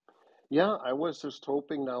 Yeah, I was just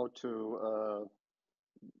hoping now to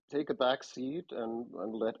take a back seat and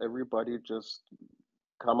let everybody just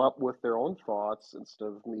come up with their own thoughts instead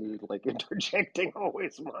of me like interjecting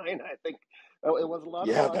always mine. I think it was a lot of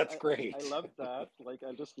Yeah, fun. that's great. I loved that. Like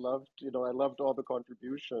I just loved, I loved all the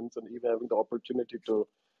contributions and even having the opportunity to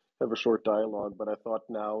have a short dialogue. But I thought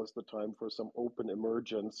now is the time for some open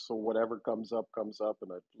emergence. So whatever comes up,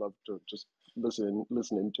 and I'd love to just listen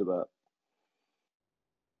into that.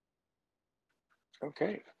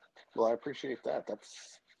 Okay. Well, I appreciate that.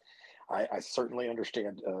 I certainly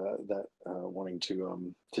understand that wanting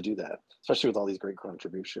to do that, especially with all these great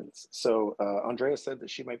contributions. So Andrea said that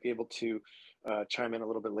she might be able to chime in a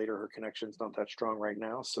little bit later. Her connection's not that strong right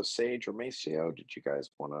now. So Sage or Maceo, did you guys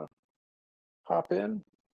want to hop in?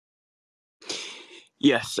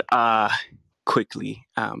 Yes, quickly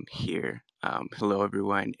here. Hello,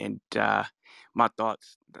 everyone. And my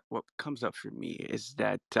thoughts, what comes up for me is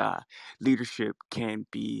that leadership can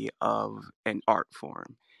be of an art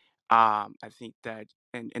form. I think that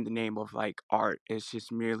in the name of like art, it's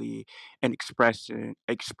just merely an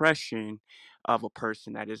expression of a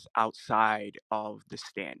person that is outside of the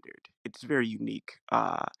standard. It's very unique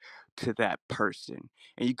to that person,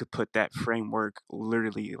 and you could put that framework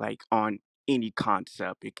literally like on any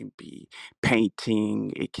concept. It can be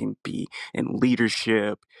painting, it can be in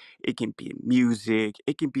leadership, it can be in music,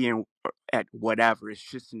 it can be in at whatever. It's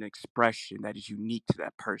just an expression that is unique to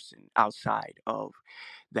that person outside of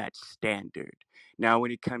that standard. Now,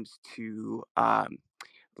 when it comes to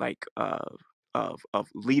like of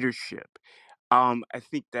leadership, I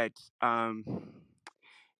think that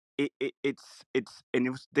it's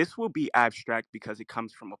and this will be abstract because it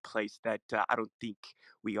comes from a place that I don't think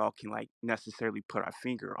we all can like necessarily put our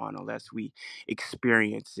finger on unless we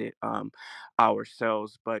experience it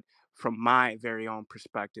ourselves. But from my very own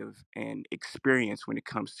perspective and experience when it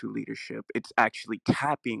comes to leadership, it's actually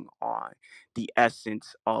tapping on the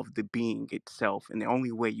essence of the being itself, and the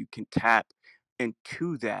only way you can tap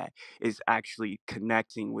into that is actually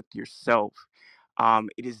connecting with yourself.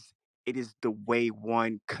 It is the way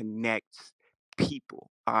one connects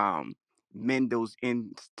people, mend those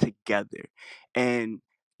ends together, and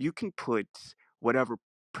you can put whatever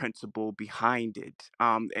principle behind it.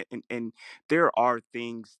 And there are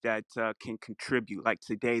things that can contribute. Like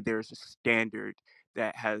today, there's a standard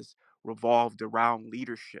that has revolved around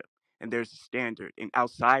leadership, and there's a standard, and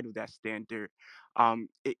outside of that standard,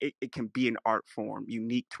 it can be an art form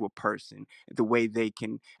unique to a person, the way they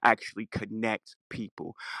can actually connect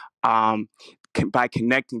people. Um, by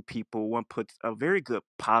connecting people, one puts a very good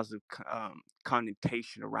positive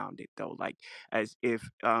connotation around it, though, like as if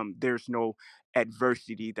there's no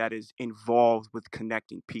adversity that is involved with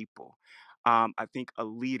connecting people. I think a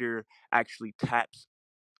leader actually taps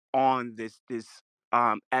on this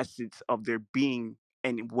essence of their being,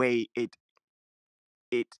 and way it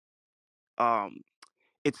um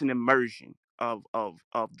it's an immersion of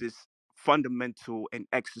this fundamental and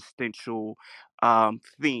existential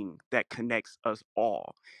thing that connects us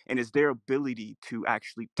all, and it's their ability to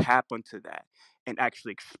actually tap into that and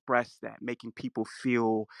actually express that, making people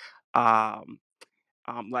feel um,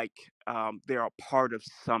 like they're a part of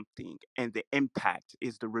something, and the impact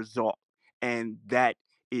is the result, and that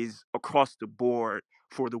is across the board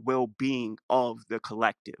for the well-being of the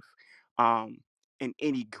collective, um, in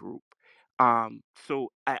any group.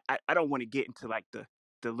 So I don't want to get into like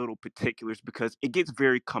the little particulars because it gets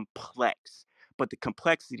very complex, but the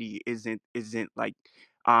complexity isn't like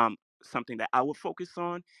something that I would focus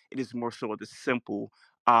on. It is more so the simple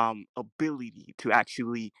ability to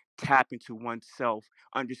actually tap into oneself,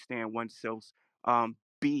 understand oneself's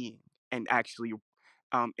being, and actually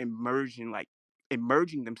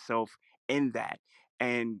immerging themselves in that.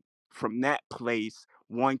 And from that place,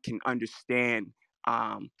 one can understand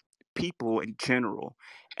um, people in general.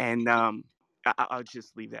 And I'll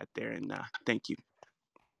just leave that there. And thank you.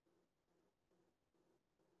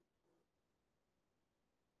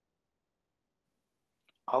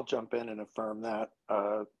 I'll jump in and affirm that.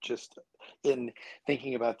 Just in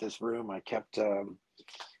thinking about this room, I kept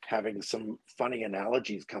having some funny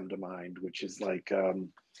analogies come to mind, which is like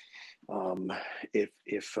um, if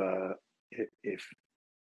if uh, if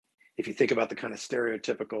if you think about the kind of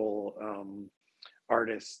stereotypical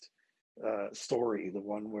artist story, the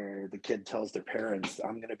one where the kid tells their parents,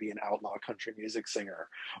 I'm going to be an outlaw country music singer,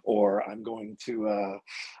 or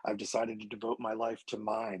I've decided to devote my life to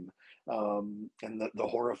mime. And the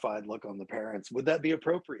horrified look on the parents. Would that be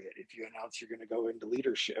appropriate if you announce you're going to go into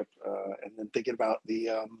leadership? And then thinking about the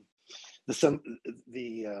some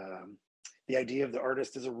the idea of the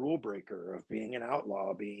artist as a rule breaker, of being an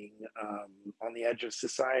outlaw, being on the edge of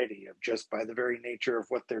society, of just by the very nature of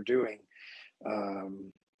what they're doing,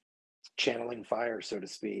 um, channeling fire, so to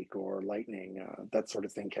speak, or lightning. That sort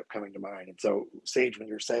of thing kept coming to mind. And so, Sage, when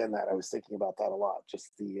you're saying that, I was thinking about that a lot.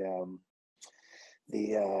 Just the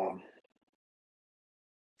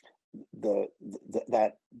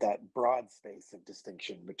that broad space of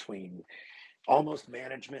distinction between almost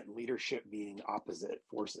management and leadership being opposite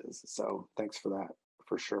forces. So thanks for that,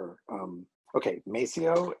 for sure. Okay,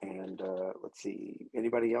 Maceo, and let's see,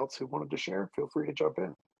 anybody else who wanted to share, feel free to jump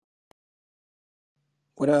in.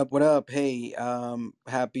 What up? What up? Hey,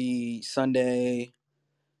 happy Sunday.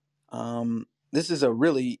 This is a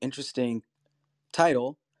really interesting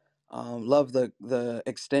title. Love the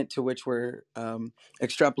extent to which we're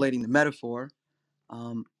extrapolating the metaphor.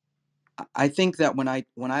 Um, I think that when I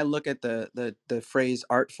look at the phrase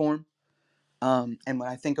art form, and when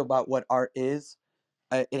I think about what art is,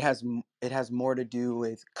 it has more to do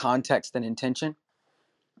with context and intention.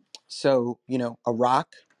 So a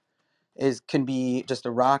rock can be just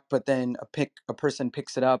a rock, but then a person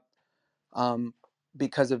picks it up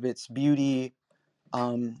because of its beauty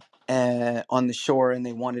on the shore, and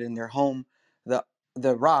they want it in their home.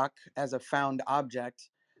 The rock as a found object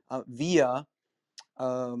via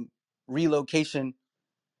relocation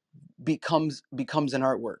becomes an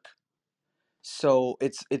artwork. So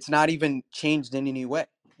it's not even changed in any way.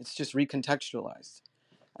 It's just recontextualized.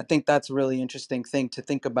 I think that's a really interesting thing to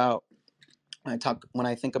think about when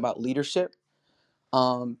I think about leadership,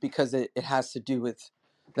 because it has to do with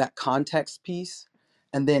that context piece,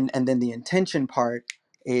 and then the intention part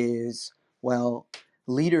is, well,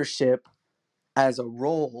 leadership as a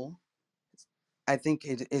role. I think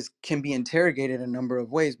it is can be interrogated a number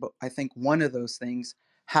of ways, but I think one of those things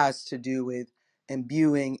has to do with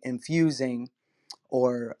imbuing, infusing,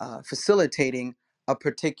 or facilitating a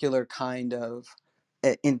particular kind of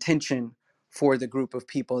intention for the group of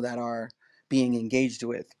people that are being engaged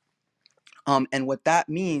with. And what that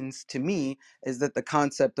means to me is that the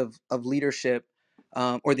concept of leadership,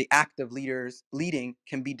 or the act of leading,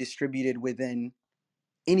 can be distributed within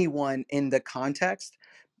anyone in the context,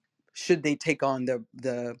 should they take on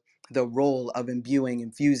the role of imbuing,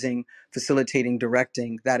 infusing, facilitating,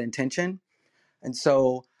 directing that intention. And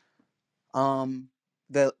so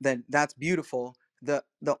that's beautiful. The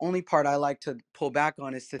only part I like to pull back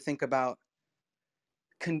on is to think about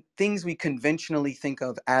things we conventionally think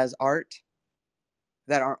of as art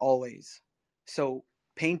that aren't always. So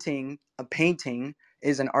a painting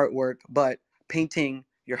is an artwork, but painting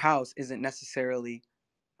your house isn't necessarily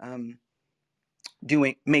um,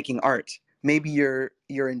 making art. Maybe your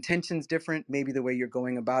intention's different. Maybe the way you're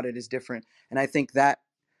going about it is different. And I think that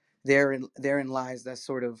therein lies that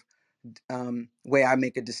sort of way I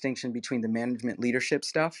make a distinction between the management leadership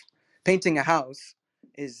stuff. Painting a house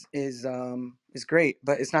is great,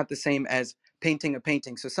 but it's not the same as painting a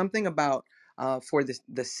painting. So something about for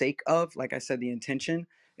the sake of, like I said, the intention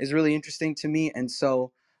is really interesting to me. And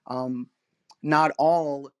so not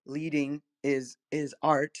all leading is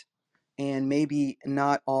art, and maybe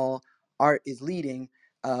not all art is leading,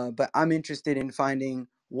 but I'm interested in finding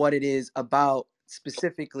what it is about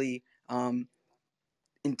specifically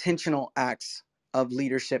intentional acts of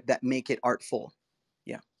leadership that make it artful.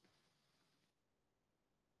 Yeah.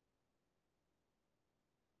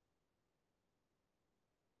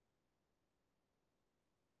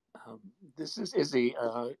 This is Izzy.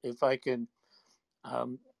 If I can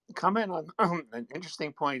um, comment on an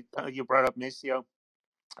interesting point you brought up, Maceo,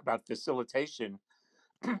 about facilitation,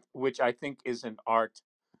 which I think is an art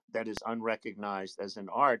that is unrecognized as an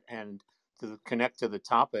art. And to connect to the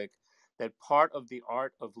topic, that part of the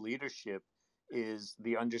art of leadership is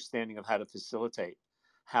the understanding of how to facilitate,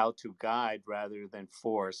 how to guide rather than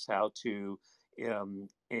force, how to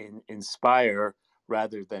inspire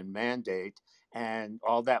rather than mandate, and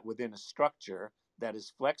all that within a structure that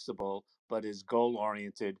is flexible but is goal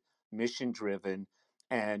oriented, mission driven,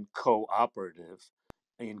 and cooperative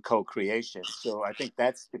in co-creation. So I think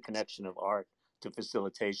that's the connection of art to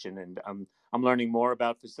facilitation, and I'm learning more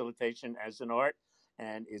about facilitation as an art,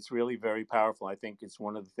 and it's really very powerful. I think it's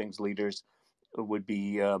one of the things leaders would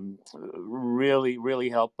be really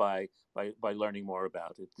helped by learning more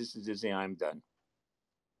about it. This is Izzy. I'm done.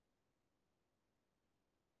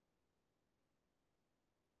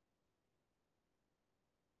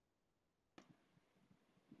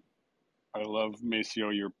 I love, Maceo,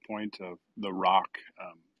 your point of the rock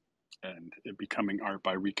and it becoming art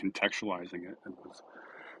by recontextualizing it. And was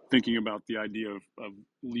thinking about the idea of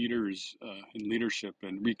leaders in leadership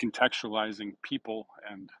and recontextualizing people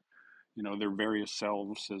and their various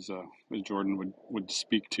selves, as Jordan would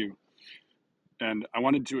speak to. And I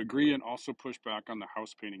wanted to agree and also push back on the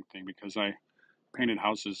house painting thing, because I painted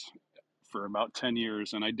houses for about 10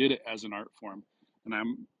 years and I did it as an art form. And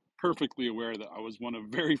I'm perfectly aware that I was one of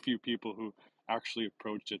very few people who actually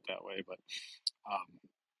approached it that way. But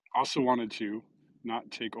also wanted to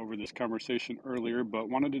not take over this conversation earlier, but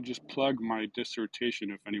wanted to just plug my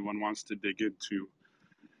dissertation if anyone wants to dig into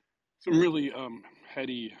some really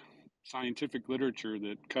heady scientific literature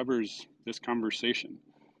that covers this conversation.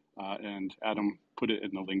 And Adam put it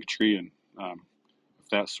in the link tree, and if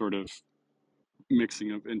that sort of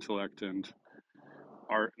mixing of intellect and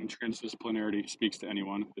art and transdisciplinarity speaks to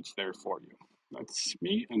anyone, it's there for you. That's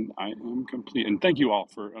me, and I am complete. And thank you all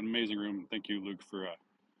for an amazing room. And thank you, Luke, for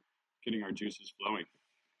getting our juices flowing.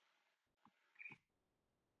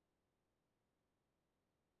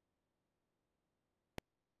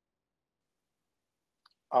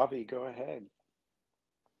 Avi, go ahead.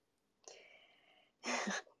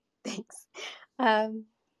 Thanks.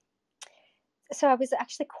 So I'm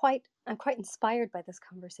quite inspired by this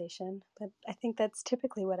conversation, but I think that's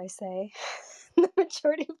typically what I say the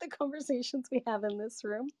majority of the conversations we have in this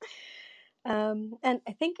room. And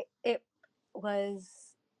I think it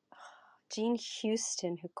was Jean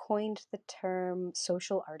Houston who coined the term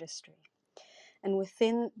social artistry. And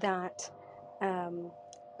within that, could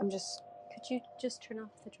you just turn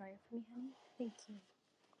off the dryer for me, honey? Thank you.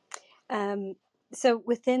 So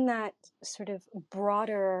within that sort of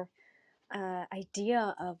broader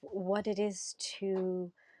idea of what it is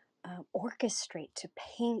to orchestrate, to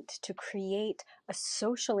paint, to create a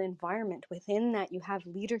social environment. Within that, you have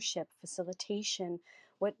leadership, facilitation.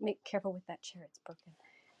 Careful with that chair; it's broken.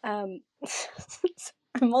 I'm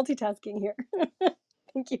multitasking here.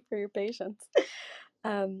 Thank you for your patience.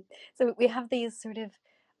 So we have these sort of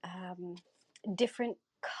different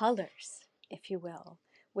colors, if you will,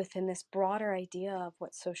 within this broader idea of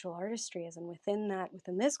what social artistry is, and within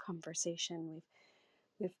this conversation,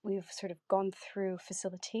 we've sort of gone through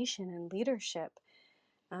facilitation and leadership,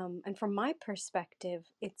 and from my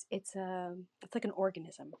perspective, it's like an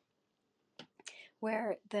organism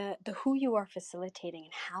where the who you are facilitating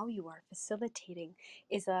and how you are facilitating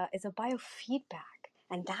is a biofeedback,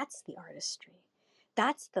 and that's the artistry.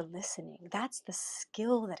 That's the listening. That's the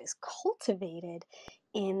skill that is cultivated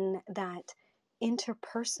in that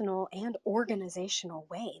interpersonal and organizational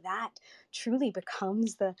way. That truly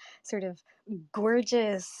becomes the sort of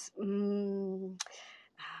gorgeous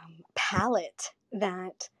palette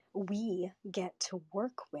that we get to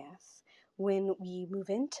work with when we move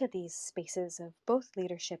into these spaces of both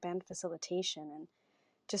leadership and facilitation. And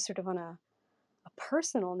just sort of on a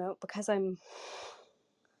personal note, because I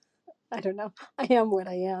don't know, I am what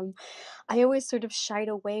I am, I always sort of shied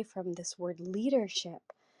away from this word leadership,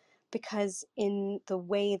 because in the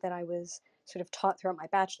way that I was sort of taught throughout my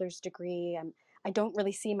bachelor's degree, I don't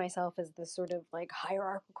really see myself as this sort of like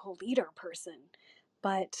hierarchical leader person.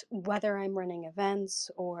 But whether I'm running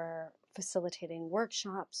events or facilitating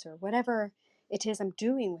workshops or whatever it is I'm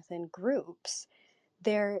doing within groups,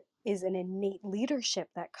 there is an innate leadership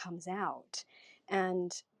that comes out.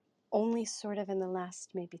 And only sort of in the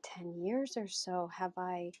last maybe 10 years or so have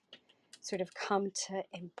I sort of come to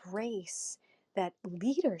embrace that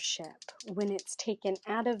leadership when it's taken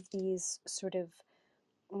out of these sort of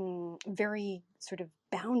very sort of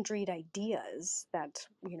boundaried ideas that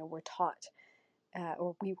we're taught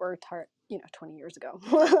or we were taught 20 years ago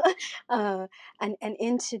and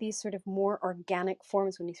into these sort of more organic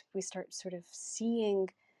forms when we start sort of seeing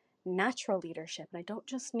natural leadership. And I don't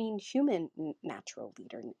just mean human natural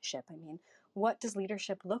leadership. I mean, what does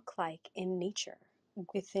leadership look like in nature?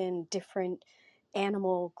 within different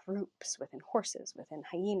animal groups, within horses, within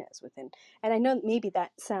hyenas, within, and I know maybe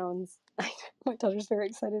that sounds, my daughter's very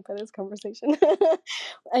excited by this conversation.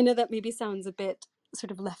 I know that maybe sounds a bit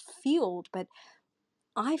sort of left field, but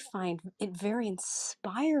I find it very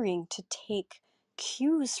inspiring to take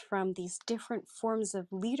cues from these different forms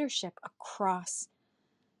of leadership across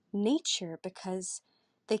nature, because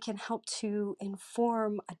they can help to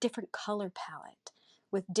inform a different color palette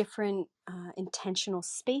with different intentional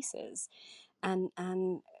spaces, and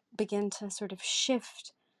begin to sort of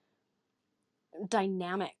shift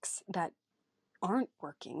dynamics that aren't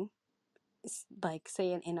working, like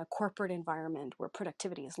say in a corporate environment where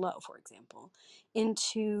productivity is low, for example,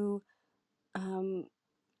 into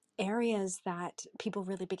areas that people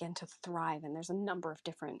really begin to thrive. And there's a number of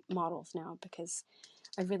different models now, because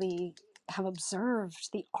I really have observed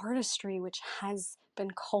the artistry which has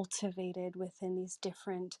been cultivated within these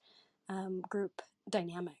different group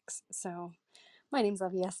dynamics. So my name's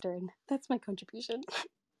Avi Esther, and that's my contribution.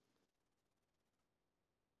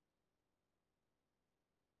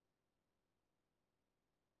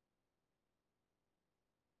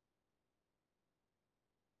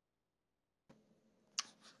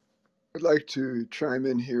 I'd like to chime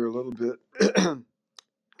in here a little bit,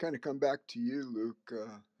 kind of come back to you, Luke,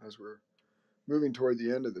 as we're moving toward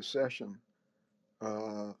the end of the session.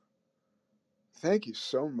 Uh, Thank you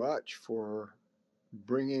so much for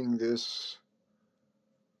bringing this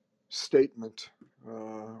statement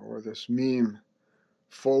or this meme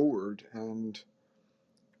forward. And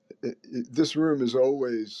this room is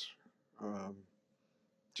always um,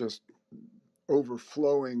 just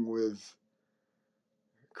overflowing with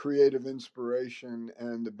creative inspiration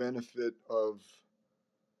and the benefit of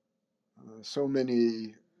so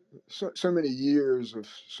many years of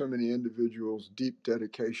so many individuals' deep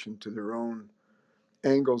dedication to their own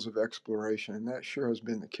angles of exploration, and that sure has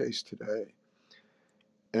been the case today.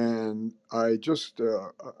 And I'm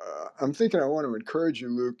thinking I want to encourage you,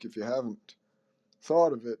 Luke, if you haven't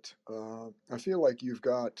thought of it. I feel like you've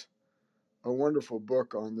got a wonderful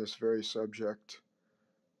book on this very subject,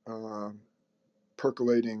 uh,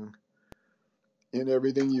 percolating in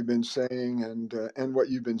everything you've been saying and what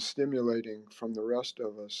you've been stimulating from the rest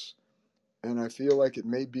of us. And I feel like it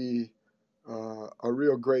may be a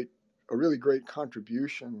really great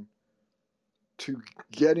contribution to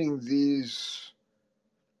getting these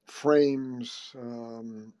frames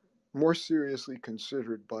more seriously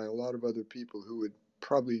considered by a lot of other people who would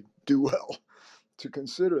probably do well to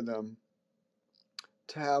consider them,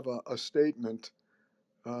 to have a statement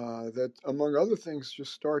that, among other things,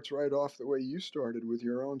 just starts right off the way you started with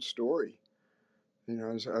your own story. You know,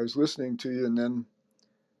 as I was listening to you, and then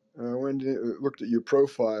looked at your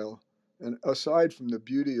profile, and aside from the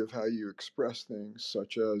beauty of how you express things,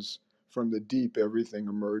 such as from the deep everything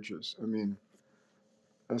emerges. I mean,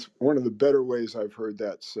 that's one of the better ways I've heard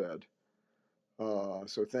that said.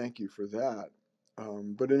 So thank you for that.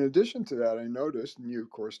 But in addition to that, I noticed, and you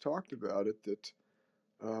of course talked about it, that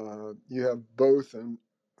you have both a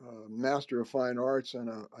Master of Fine Arts and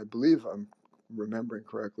I believe I'm remembering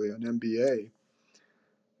correctly, an MBA.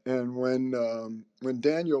 And when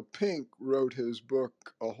Daniel Pink wrote his book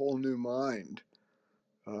A Whole New Mind,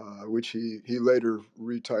 which he later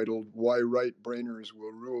retitled Why Right Brainers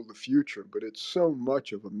Will Rule the Future, but it's so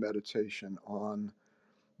much of a meditation on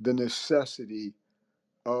the necessity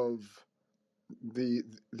of the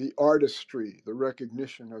artistry, the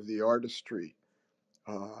recognition of the artistry,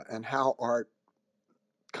 and how art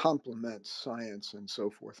complements science and so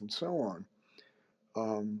forth and so on.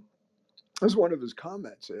 As one of his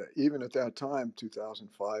comments, even at that time,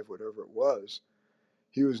 2005, whatever it was,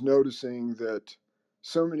 he was noticing that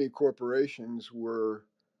so many corporations were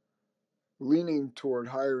leaning toward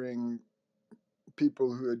hiring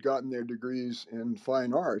people who had gotten their degrees in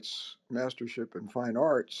fine arts, mastership in fine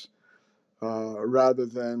arts, rather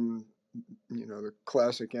than the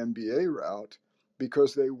classic MBA route,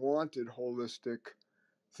 because they wanted holistic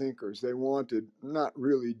thinkers. They wanted not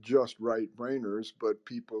really just right brainers, but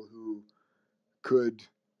people who could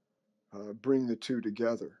bring the two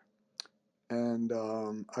together. And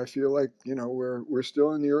I feel like we're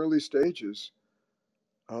still in the early stages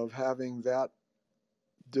of having that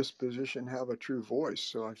disposition have a true voice.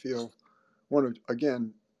 So I want to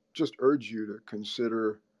again just urge you to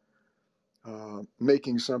consider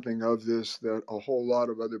making something of this that a whole lot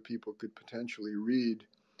of other people could potentially read,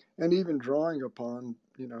 and even drawing upon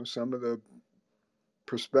some of the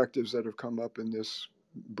perspectives that have come up in this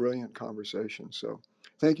brilliant conversation. So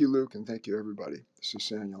thank you, Luke, and thank you, everybody. This is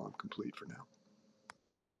Samuel. I'm complete for now.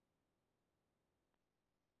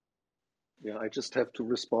 Yeah, I just have to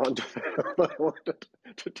respond to that. I wanted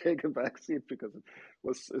to take a back seat because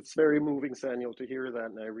it's very moving, Samuel, to hear that,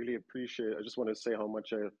 and I really appreciate. I just want to say how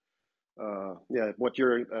much yeah, what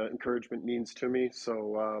your encouragement means to me.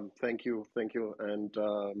 So thank you, and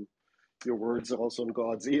your words are also in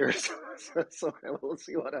God's ears. So we'll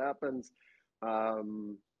see what happens.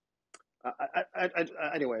 Um,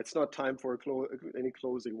 anyway, it's not time for any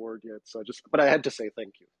closing word yet. So but I had to say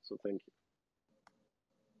thank you. So thank you.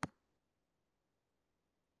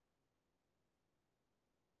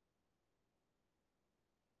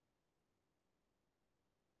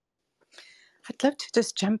 I'd love to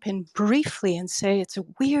just jump in briefly and say it's a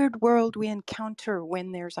weird world we encounter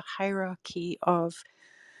when there's a hierarchy of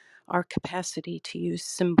our capacity to use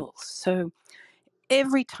symbols. So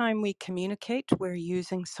every time we communicate, we're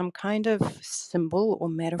using some kind of symbol or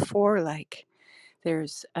metaphor, like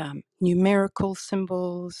there's numerical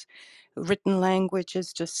symbols, written language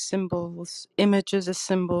is just symbols, images are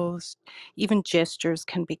symbols, even gestures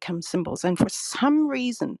can become symbols. And for some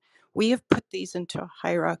reason, we have put these into a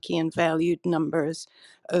hierarchy and valued numbers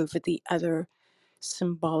over the other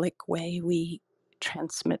symbolic way we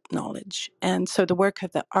transmit knowledge. And so the work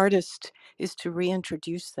of the artist is to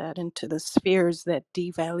reintroduce that into the spheres that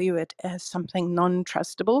devalue it as something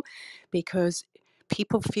non-trustable, because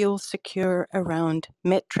people feel secure around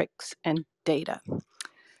metrics and data.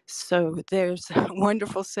 So there's a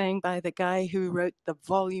wonderful saying by the guy who wrote the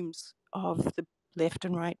volumes of the left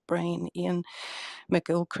and right brain, Ian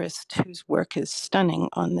McGilchrist, whose work is stunning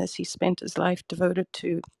on this. He spent his life devoted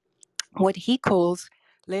to what he calls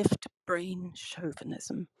left brain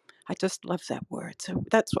chauvinism. I just love that word. So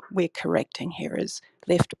that's what we're correcting here, is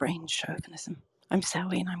left brain chauvinism. I'm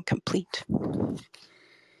Sally and I'm complete.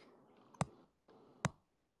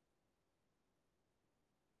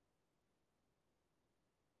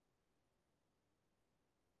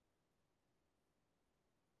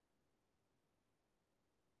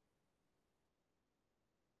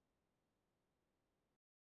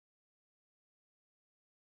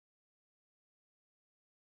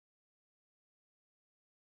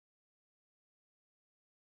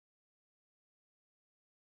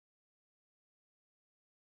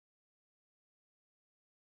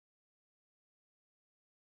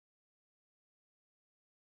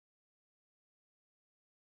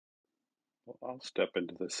 Well, I'll step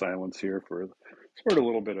into the silence here for sort of a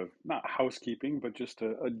little bit of not housekeeping, but just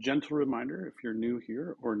a gentle reminder, if you're new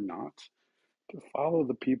here or not, to follow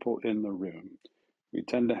the people in the room. We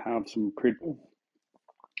tend to have some critical,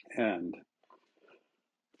 and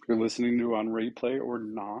if you're listening to on replay or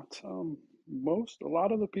not, a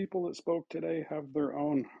lot of the people that spoke today have their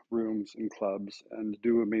own rooms and clubs and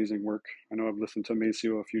do amazing work. I know I've listened to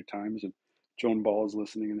Maceo a few times, and Joan Ball is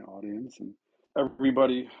listening in the audience, and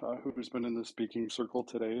everybody who's been in the speaking circle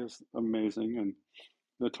today is amazing. And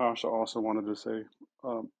Natasha also wanted to say,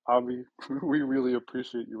 Avi, we really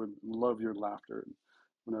appreciate you and love your laughter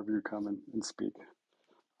whenever you come and speak.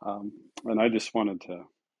 And I just wanted to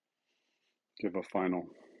give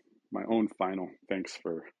my own final thanks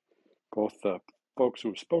for both the folks who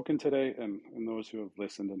have spoken today and those who have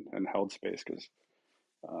listened and held space, because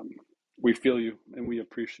we feel you and we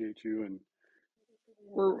appreciate you, and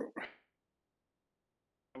we're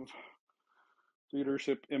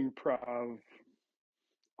leadership improv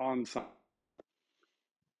ensemble.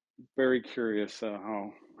 Very curious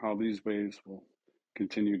how these ways will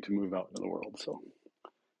continue to move out into the world. So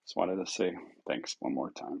just wanted to say thanks one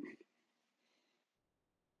more time.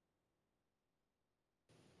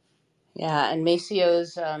 Yeah, and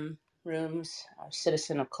Maceo's rooms are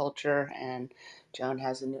Citizen of Culture, and Joan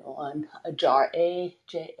has a new one, Ajar,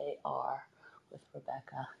 AJAR, with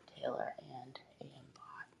Rebecca Taylor and AM Bot.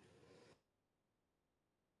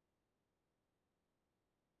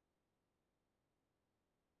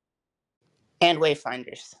 And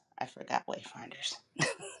Wayfinders. I forgot Wayfinders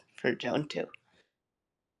for Joan, too.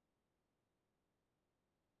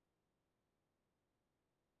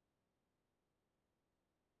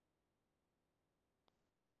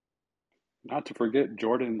 Not to forget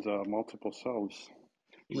Jordan's multiple selves.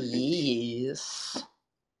 Yes.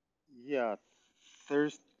 Yeah,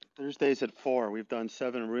 Thurs Thursdays at 4. We've done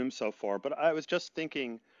 7 rooms so far, but I was just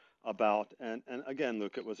thinking about, and again,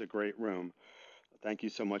 Luke, it was a great room. Thank you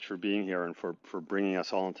so much for being here and for bringing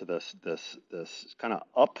us all into this kind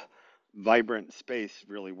of vibrant space,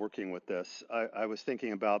 really working with this. I was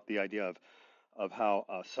thinking about the idea of how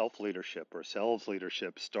self-leadership or selves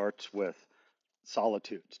leadership starts with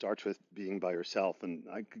solitude, starts with being by yourself. And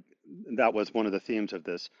that was one of the themes of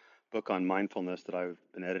this book on mindfulness that I've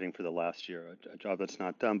been editing for the last year, a job that's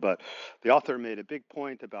not done. But the author made a big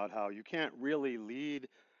point about how you can't really lead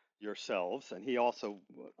yourselves, and he also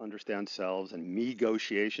understands selves and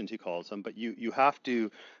negotiations, he calls them, but you have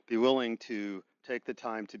to be willing to take the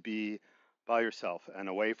time to be by yourself and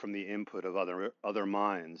away from the input of other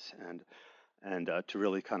minds, and to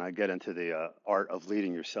really kind of get into the art of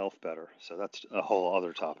leading yourself better. So that's a whole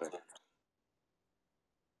other topic.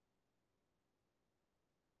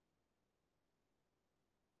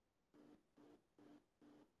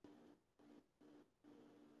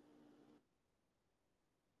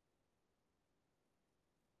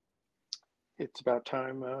 It's about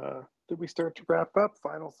time that we start to wrap up.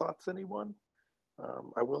 Final thoughts, anyone?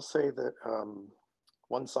 I will say that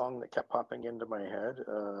one song that kept popping into my head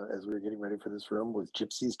as we were getting ready for this room was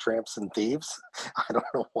Gypsies, Tramps, and Thieves. I don't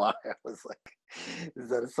know why. I was like, is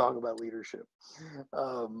that a song about leadership?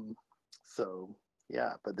 So,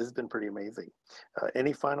 yeah, but this has been pretty amazing.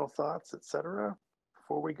 Any final thoughts, etc.,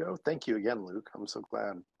 before we go? Thank you again, Luke. I'm so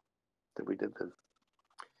glad that we did this.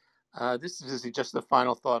 This is just the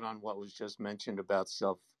final thought on what was just mentioned about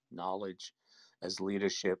self-knowledge as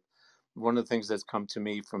leadership. One of the things that's come to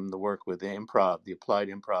me from the work with the improv, the applied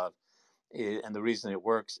improv, and the reason it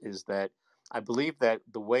works is that I believe that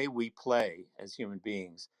the way we play as human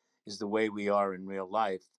beings is the way we are in real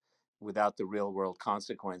life without the real world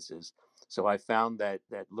consequences. So I found that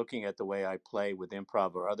looking at the way I play with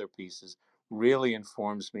improv or other pieces really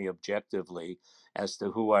informs me objectively as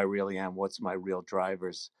to who I really am, what's my real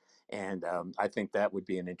drivers. And I think that would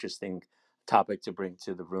be an interesting topic to bring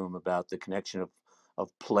to the room about the connection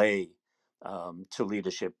of play to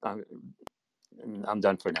leadership. I'm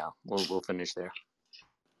done for now. We'll finish there.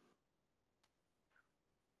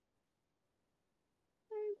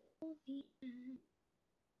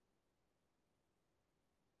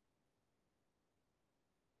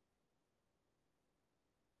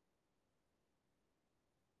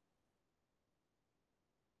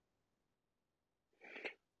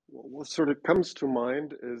 What sort of comes to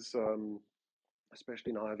mind is,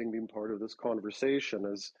 especially now having been part of this conversation,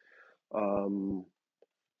 is um,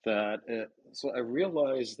 that. So I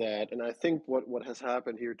realized that, and I think what has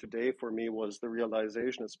happened here today for me was the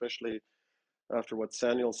realization, especially after what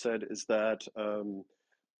Samuel said, is that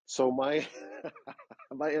so my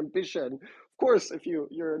my ambition, of course, if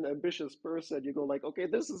you're an ambitious person, you go like, okay,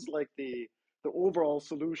 this is like the overall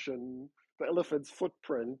solution, the elephant's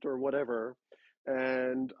footprint or whatever.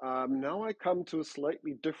 And now I come to a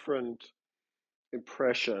slightly different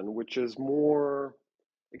impression, which is more,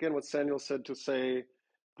 again, what Samuel said, to say,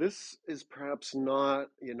 this is perhaps not,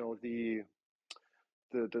 the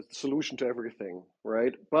solution to everything,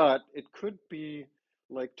 right? But it could be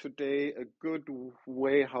like today a good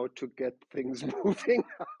way how to get things moving.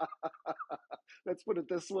 Let's put it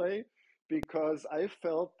this way, because I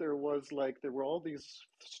felt there were all these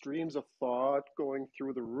streams of thought going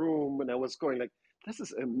through the room, and I was going like, this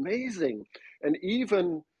is amazing. And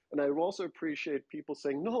I also appreciate people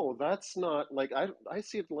saying, no, that's not, like, I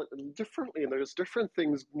see it differently, and there's different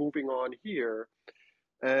things moving on here.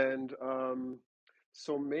 And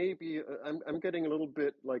so maybe I'm getting a little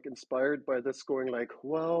bit like inspired by this, going like,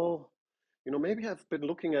 well, maybe I've been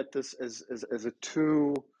looking at this as a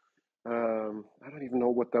too, I don't even know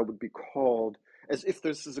what that would be called, as if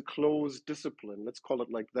this is a closed discipline. Let's call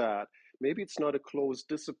it like that. Maybe it's not a closed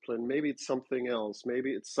discipline. Maybe it's something else.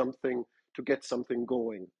 Maybe it's something to get something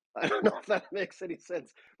going. I don't know if that makes any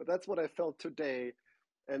sense, but that's what I felt today.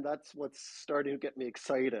 And that's what's starting to get me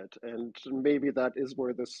excited. And maybe that is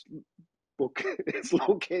where this book is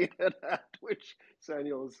located at, which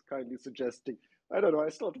Samuel is kindly suggesting. I don't know. I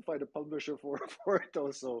still have to find a publisher for it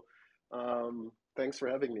also. Thanks for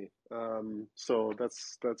having me. So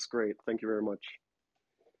that's great. Thank you very much.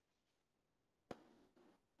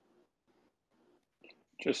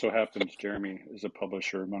 Just so happens Jeremy is a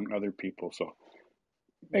publisher among other people, so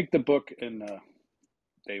make the book and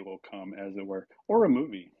they will come, as it were, or a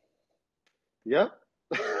movie. Yeah.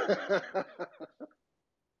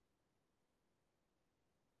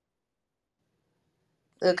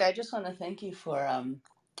 Look, I just want to thank you for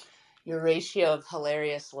your ratio of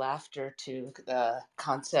hilarious laughter to the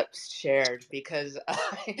concepts shared, because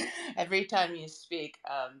every time you speak,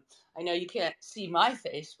 I know you can't see my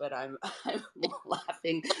face, but I'm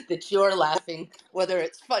laughing that you're laughing, whether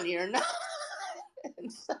it's funny or not. And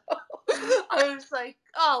so I was like,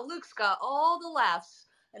 oh, Luke's got all the laughs.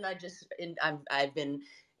 And I've been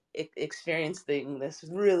experiencing this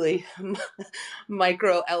really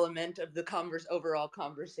micro element of the overall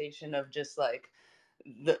conversation of just like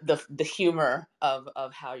the humor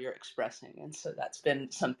of how you're expressing. And so that's been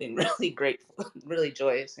something really grateful, really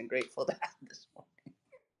joyous and grateful to have this morning.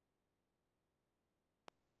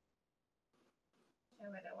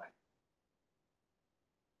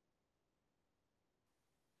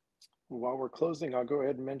 While we're closing, I'll go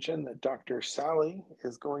ahead and mention that Dr. Sally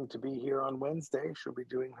is going to be here on Wednesday. She'll be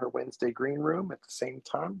doing her Wednesday green room at the same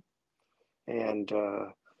time. And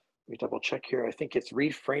let me double check here. I think it's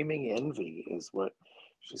reframing envy is what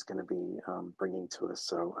she's going to be bringing to us.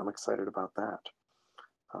 So I'm excited about that.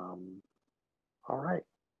 All right.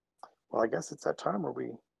 Well, I guess it's that time where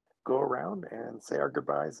we go around and say our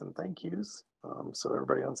goodbyes and thank yous. So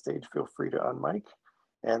everybody on stage, feel free to unmic.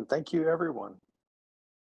 And thank you, everyone.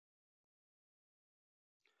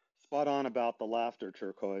 Spot on about the laughter,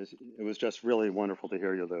 Turquoise. It was just really wonderful to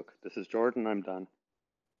hear you, Luke. This is Jordan. I'm done.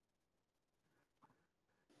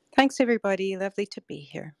 Thanks, everybody. Lovely to be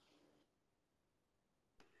here.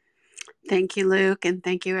 Thank you, Luke, and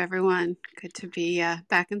thank you, everyone. Good to be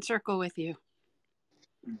back in circle with you.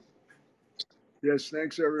 Yes,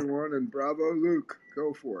 thanks everyone, and bravo, Luke.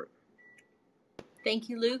 Go for it. Thank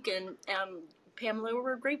you, Luke, and Pamela,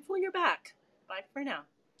 we're grateful you're back. Bye for now.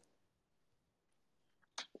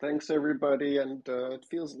 Thanks, everybody, and it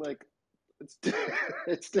feels like it's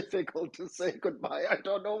it's difficult to say goodbye. I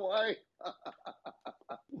don't know why.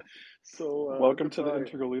 So Welcome to the goodbye.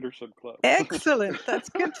 Integral Leadership Club. Excellent. That's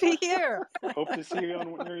good to hear. Hope to see you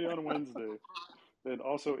on Wednesday. And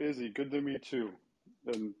also, Izzy, good to meet you.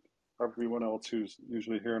 And everyone else who's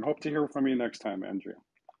usually here. And hope to hear from you next time, Andrea.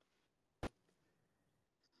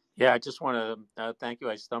 Yeah, I just want to thank you.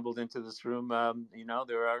 I stumbled into this room.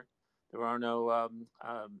 There are no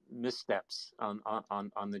missteps on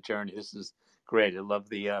the journey. This is great. I love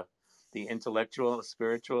the intellectual,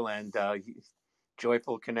 spiritual, and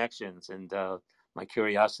joyful connections. And my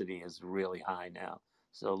curiosity is really high now.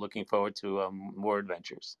 So looking forward to more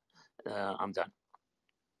adventures. I'm done.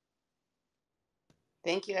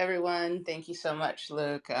 Thank you, everyone. Thank you so much,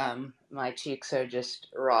 Luke. My cheeks are just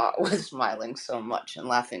raw with smiling so much and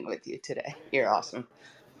laughing with you today. You're awesome.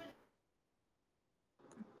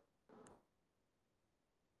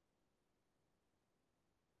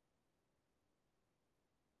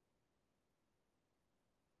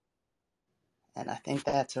 And I think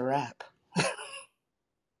that's a wrap. That's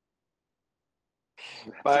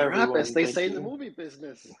Bye, a wrap, as everyone. they Thank say in the you. movie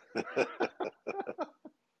business.